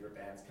our favorite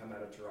bands come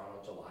out of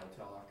Toronto. July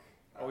Talk.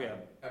 Oh, yeah.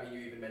 I mean, you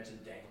even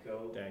mentioned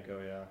Danko.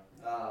 Danko, yeah.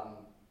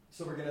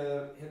 So we're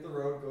gonna hit the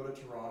road, go to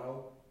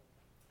Toronto,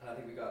 and I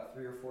think we got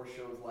 3 or 4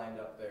 shows lined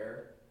up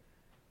there,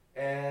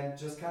 and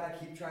just kind of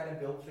keep trying to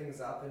build things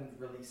up and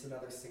release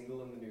another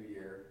single in the new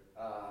year.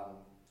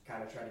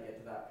 Kind of try to get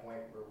to that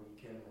point where we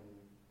can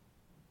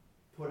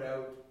put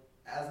out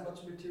as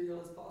much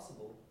material as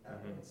possible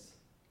at Mhm. once.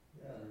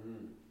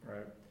 Yeah.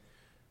 Right.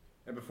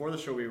 And before the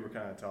show, we were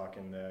kind of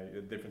talking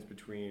the difference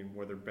between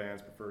whether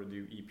bands prefer to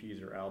do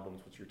EPs or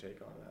albums. What's your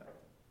take on that?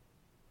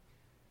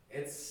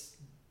 It's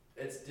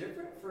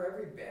different for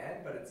every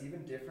band, but it's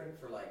even different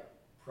for like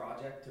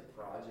project to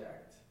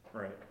project.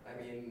 Right.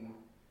 I mean,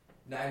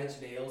 Nine Inch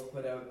Nails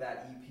put out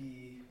that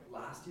EP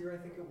last year, I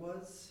think it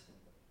was.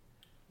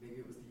 Maybe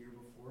it was the year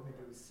before, maybe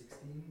it was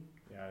 16.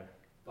 Yeah.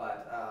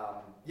 But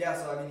yeah,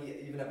 so I mean,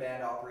 even a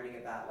band operating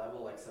at that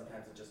level, like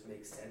sometimes it just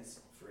makes sense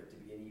for it to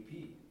be an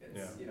EP. It's,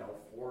 Yeah. you know,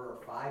 4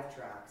 or 5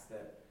 tracks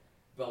that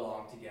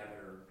belong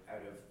together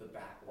out of the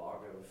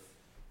backlog of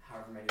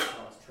however many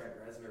songs Trent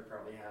Reznor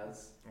probably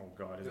has. Oh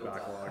God, his Built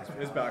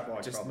up.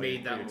 backlog's Just probably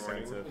made that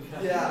pretty morning.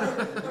 extensive.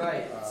 Yeah,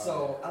 right.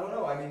 So I don't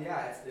know. I mean,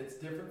 yeah, it's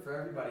different for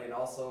everybody, and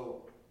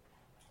also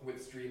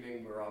with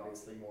streaming, we're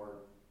obviously more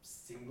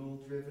single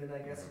driven, I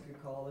guess you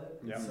could call it.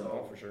 Yeah, So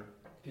no, for sure.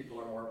 people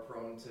are more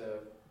prone to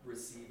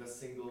receive a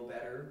single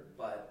better,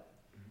 but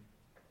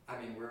I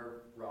mean,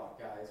 we're rock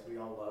guys. We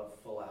all love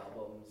full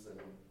albums, and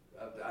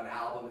an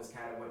album is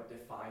kind of what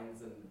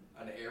defines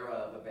an era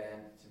of a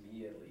band, to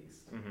me at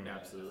least. Mhm.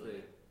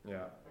 Absolutely.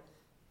 Yeah.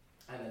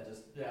 And then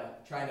just,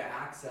 trying to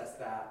access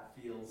that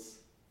feels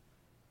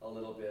a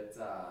little bit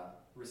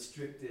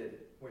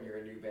restricted when you're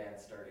a new band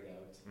starting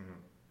out. Mhm.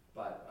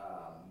 But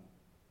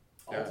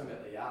Yeah.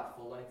 ultimately,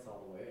 full lengths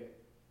all the way.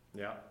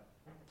 Yeah.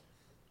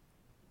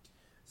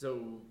 So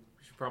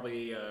we should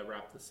probably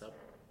wrap this up.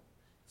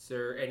 Is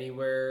there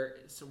anywhere?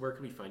 So where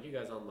can we find you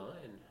guys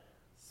online?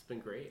 It's been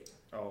great.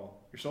 Oh,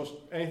 your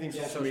anything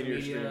Yeah, social media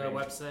or streaming.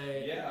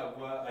 website. Yeah,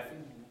 well, I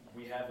think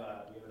we have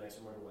an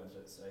Exomurder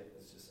website.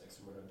 It's just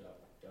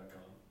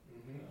exomurder.com.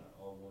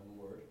 Mm-hmm. All one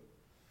word.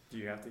 Do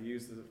you have to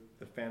use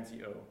the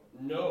fancy O?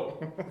 No.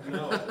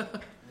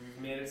 We've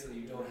made it so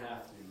you don't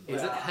have to.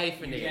 Is it You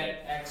hyphenated?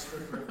 get extra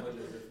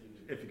privileges if you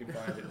do. If you can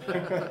find it.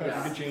 Yeah.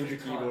 You can change your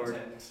keyboard.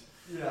 Content.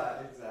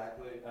 Yeah,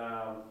 exactly.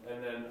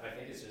 And then I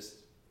think it's just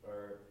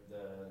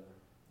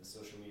the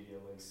social media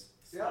links.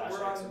 Yeah, slash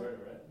we're on-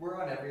 Exomurder, right? We're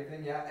on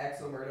everything. Yeah,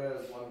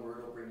 Exomurda is one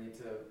word. Will bring you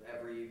to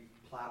every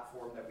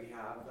platform that we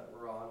have that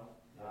we're on.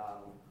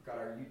 We've got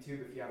our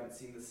YouTube. If you haven't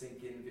seen the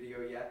Sink In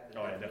video yet,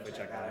 then Oh, yeah, definitely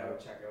check that out.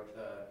 Check out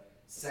the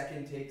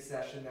second take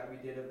session that we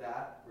did of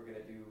that. We're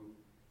gonna do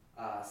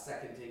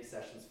second take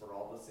sessions for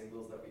all the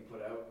singles that we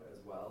put out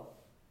as well.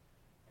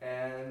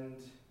 And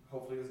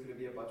hopefully there's gonna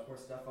be a bunch more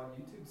stuff on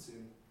YouTube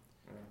soon.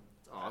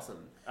 It's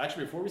awesome.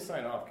 Actually, before we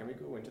sign off, can we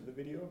go into the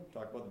video?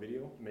 Talk about the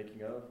video,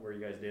 making of, where you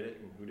guys did it,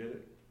 and who did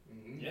it?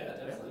 Mm-hmm. Yeah,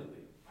 definitely.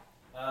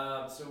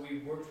 So we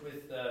worked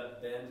with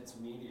Bandits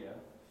Media,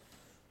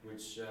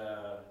 which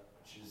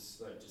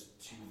is like just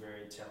two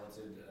very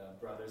talented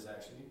brothers,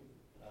 actually.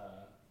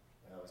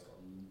 I always call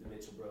them the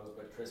Mitchell Bros,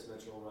 but Chris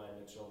Mitchell, Ryan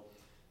Mitchell.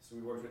 So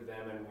we worked with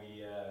them, and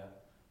we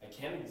I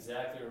can't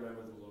exactly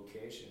remember the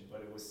location,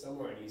 but it was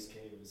somewhere in East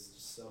Cave. It was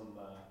just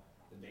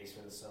the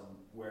basement of some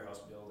warehouse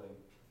building,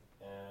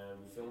 and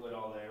we filmed it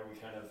all there. We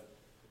kind of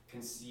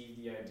conceived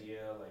the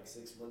idea like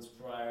 6 months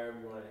prior.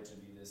 We wanted it to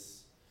be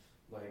this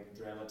like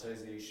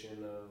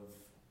dramatization of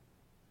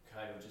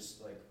kind of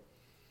just like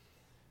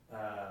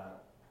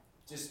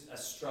just a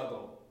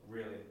struggle,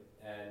 really,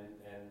 and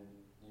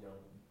you know,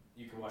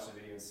 you can watch the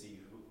video and see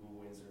who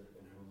wins and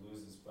who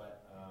loses,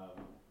 but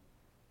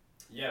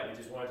yeah, we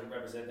just wanted to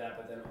represent that,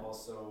 but then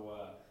also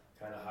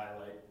kind of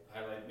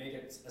highlight, make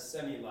it a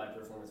semi-live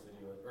performance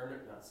video,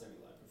 or not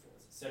semi-live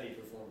performance,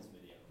 semi-performance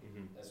video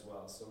as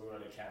well. So we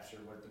wanted to capture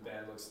what the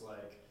band looks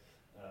like,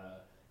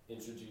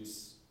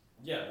 introduce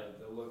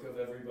the look of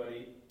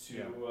everybody to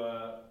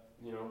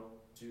you know,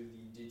 to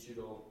the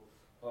digital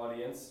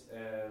audience,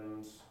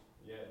 and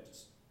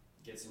just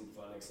get some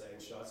fun, exciting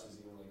shots. There's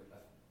even like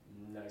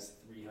a nice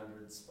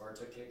 300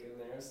 Sparta kick in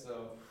there,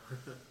 so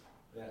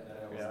that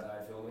I almost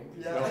died filming.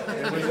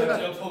 Yeah.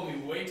 Joe pulled me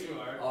way too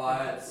hard. Oh,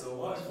 I had so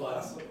much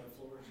fun.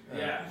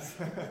 Yeah.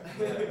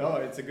 No,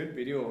 it's a good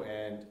video,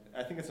 and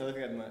I think it's another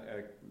thing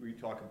that we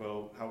talk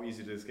about how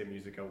easy it is to get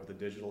music out with the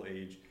digital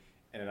age,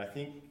 and I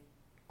think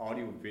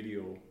audio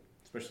video,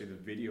 especially the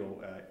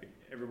video,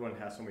 everyone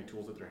has so many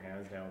tools at their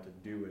hands now to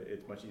do it.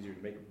 It's much easier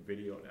to make a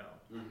video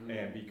now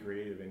and be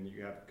creative, and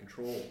you have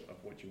control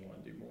of what you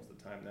want to do most of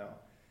the time now.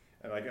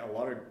 And like a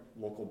lot of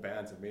local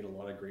bands have made a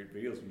lot of great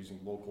videos using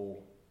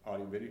local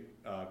audio video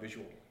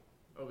visual.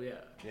 Oh yeah.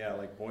 Yeah,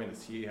 like Boy in the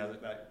Sea has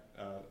that.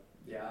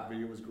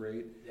 Video was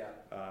great. Yeah.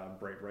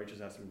 Bright Righteous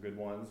has some good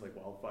ones like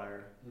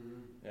Wildfire.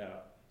 Yeah,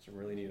 some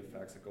really neat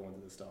effects that go into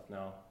this stuff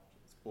now.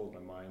 It blows my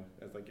mind.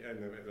 It's like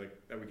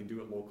that we can do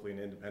it locally and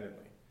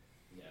independently.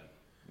 Yeah.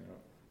 You know?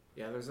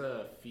 Yeah, there's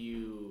a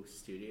few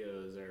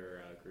studios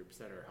or groups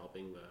that are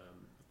helping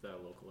the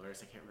local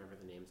artists. I can't remember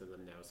the names of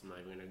them now, so I'm not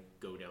even going to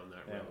go down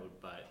that road.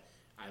 But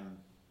I'm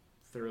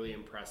thoroughly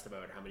impressed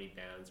about how many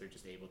bands are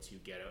just able to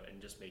get out and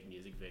just make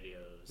music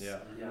videos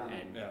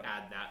and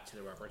add that to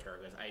the repertoire,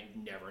 because I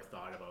never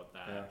thought about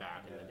that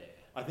back in the day.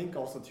 I think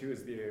also too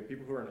is the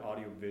people who are in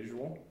audio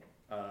visual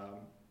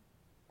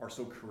are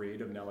so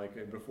creative now.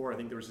 Like before, I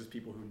think there was just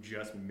people who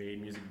just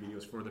made music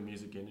videos for the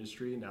music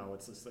industry. Now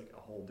it's just like a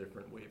whole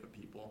different wave of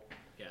people.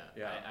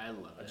 I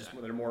love it. Just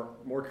they're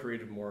more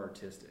creative, more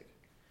artistic,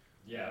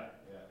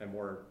 and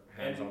more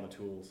hands on the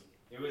tools.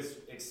 It was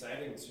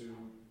exciting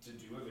to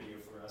do a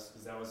video for us,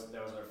 because that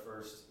was our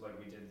first, like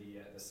we did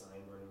the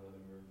sign burning one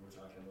that we were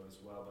talking about as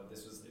well, but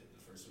this was the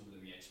first one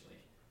that we actually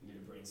we did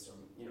a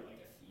brainstorm, you know,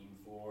 like a theme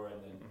for, and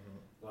then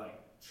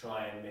like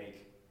try and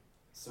make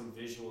some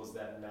visuals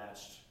that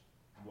matched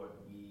what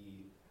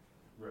we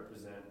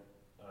represent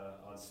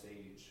on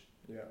stage.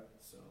 Yeah.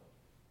 So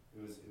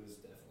it was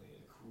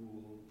definitely a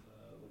cool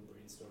little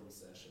brainstorming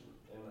session,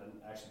 and then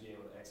actually being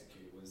able to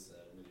execute was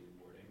really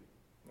rewarding.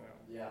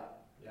 Yeah.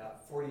 Yeah,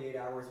 48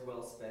 hours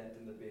well spent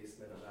in the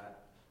basement of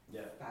that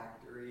Yeah.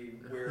 factory,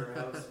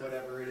 warehouse,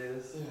 whatever it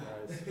is.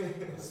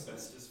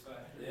 Asbestos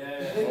factory.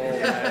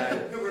 Yeah.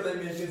 Where they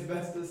make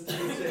asbestos to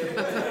this day.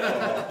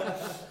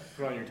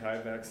 Put on your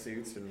tie-back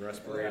suits and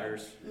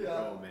respirators. Yeah.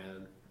 Oh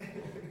man.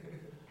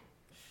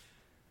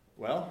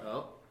 Well,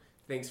 Well,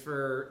 thanks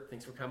for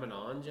coming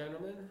on,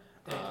 gentlemen.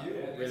 Thank you. Yeah,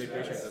 Really thanks,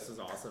 appreciate it. guys. This is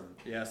awesome.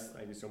 yes,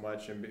 thank you so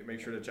much, and make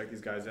sure to check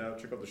these guys out.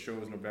 Check out the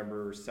shows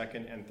November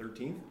 2nd and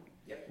 13th.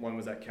 Yep. One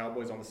was at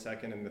Cowboys on the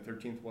 2nd, and the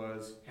 13th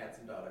was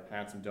Handsome daughter.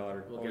 Handsome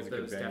Daughter. We'll Always get a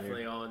good those venue.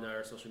 definitely on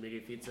our social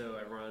media feed, so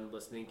everyone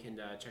listening can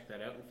check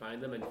that out and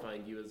find them and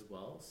find you as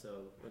well.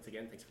 So once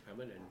again, thanks for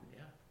coming, and yeah.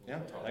 Yeah,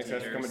 we'll talk thanks to you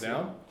guys for very coming soon.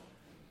 down.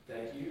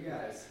 Thank you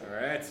guys. All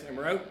right, and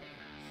we're out.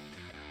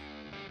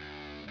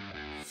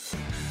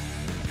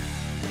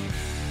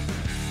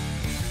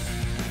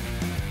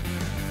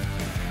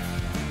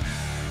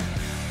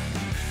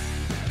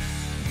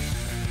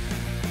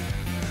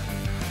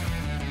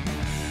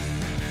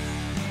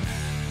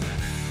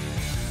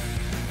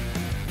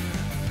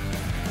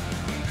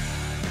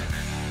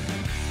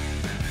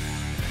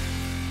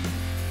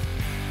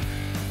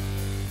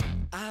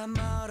 I'm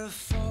out of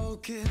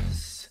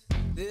focus.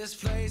 This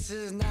place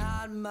is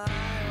not my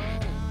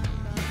own.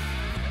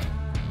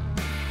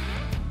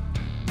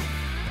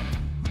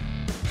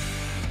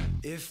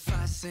 If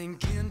I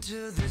sink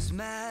into this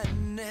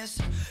madness,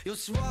 you'll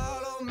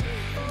swallow me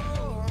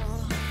whole.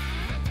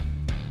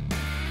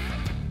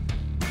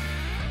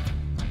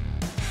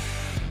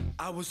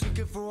 I was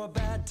looking for a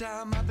bad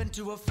time, happened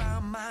to have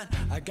found mine.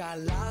 I got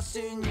lost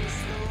in your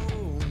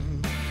soul.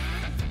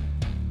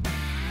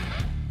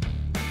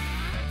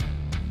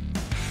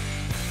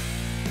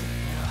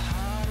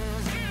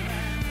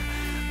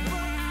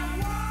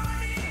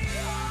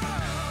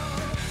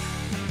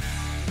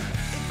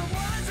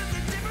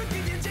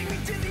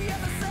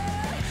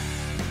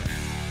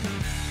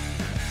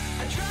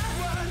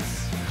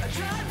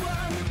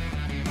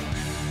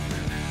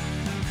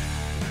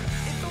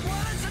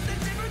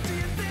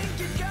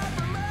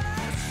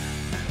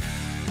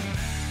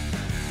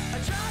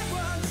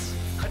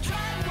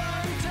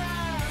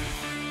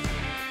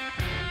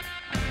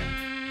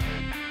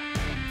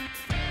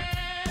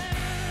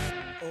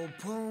 Oh,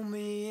 pull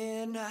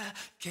me in, I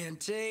can't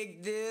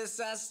take this,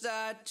 I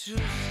start to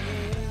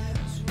slip.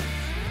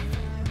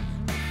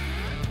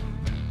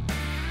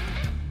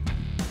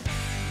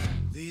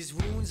 These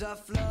wounds are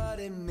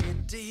flooding me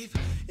deep,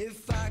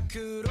 if I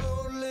could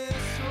only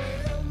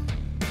swim.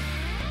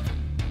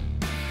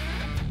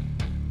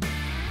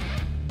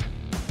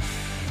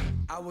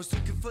 I was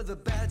looking for the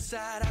bad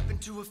side,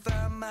 happened to have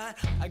found mine.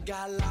 I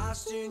got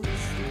lost in your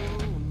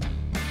soul.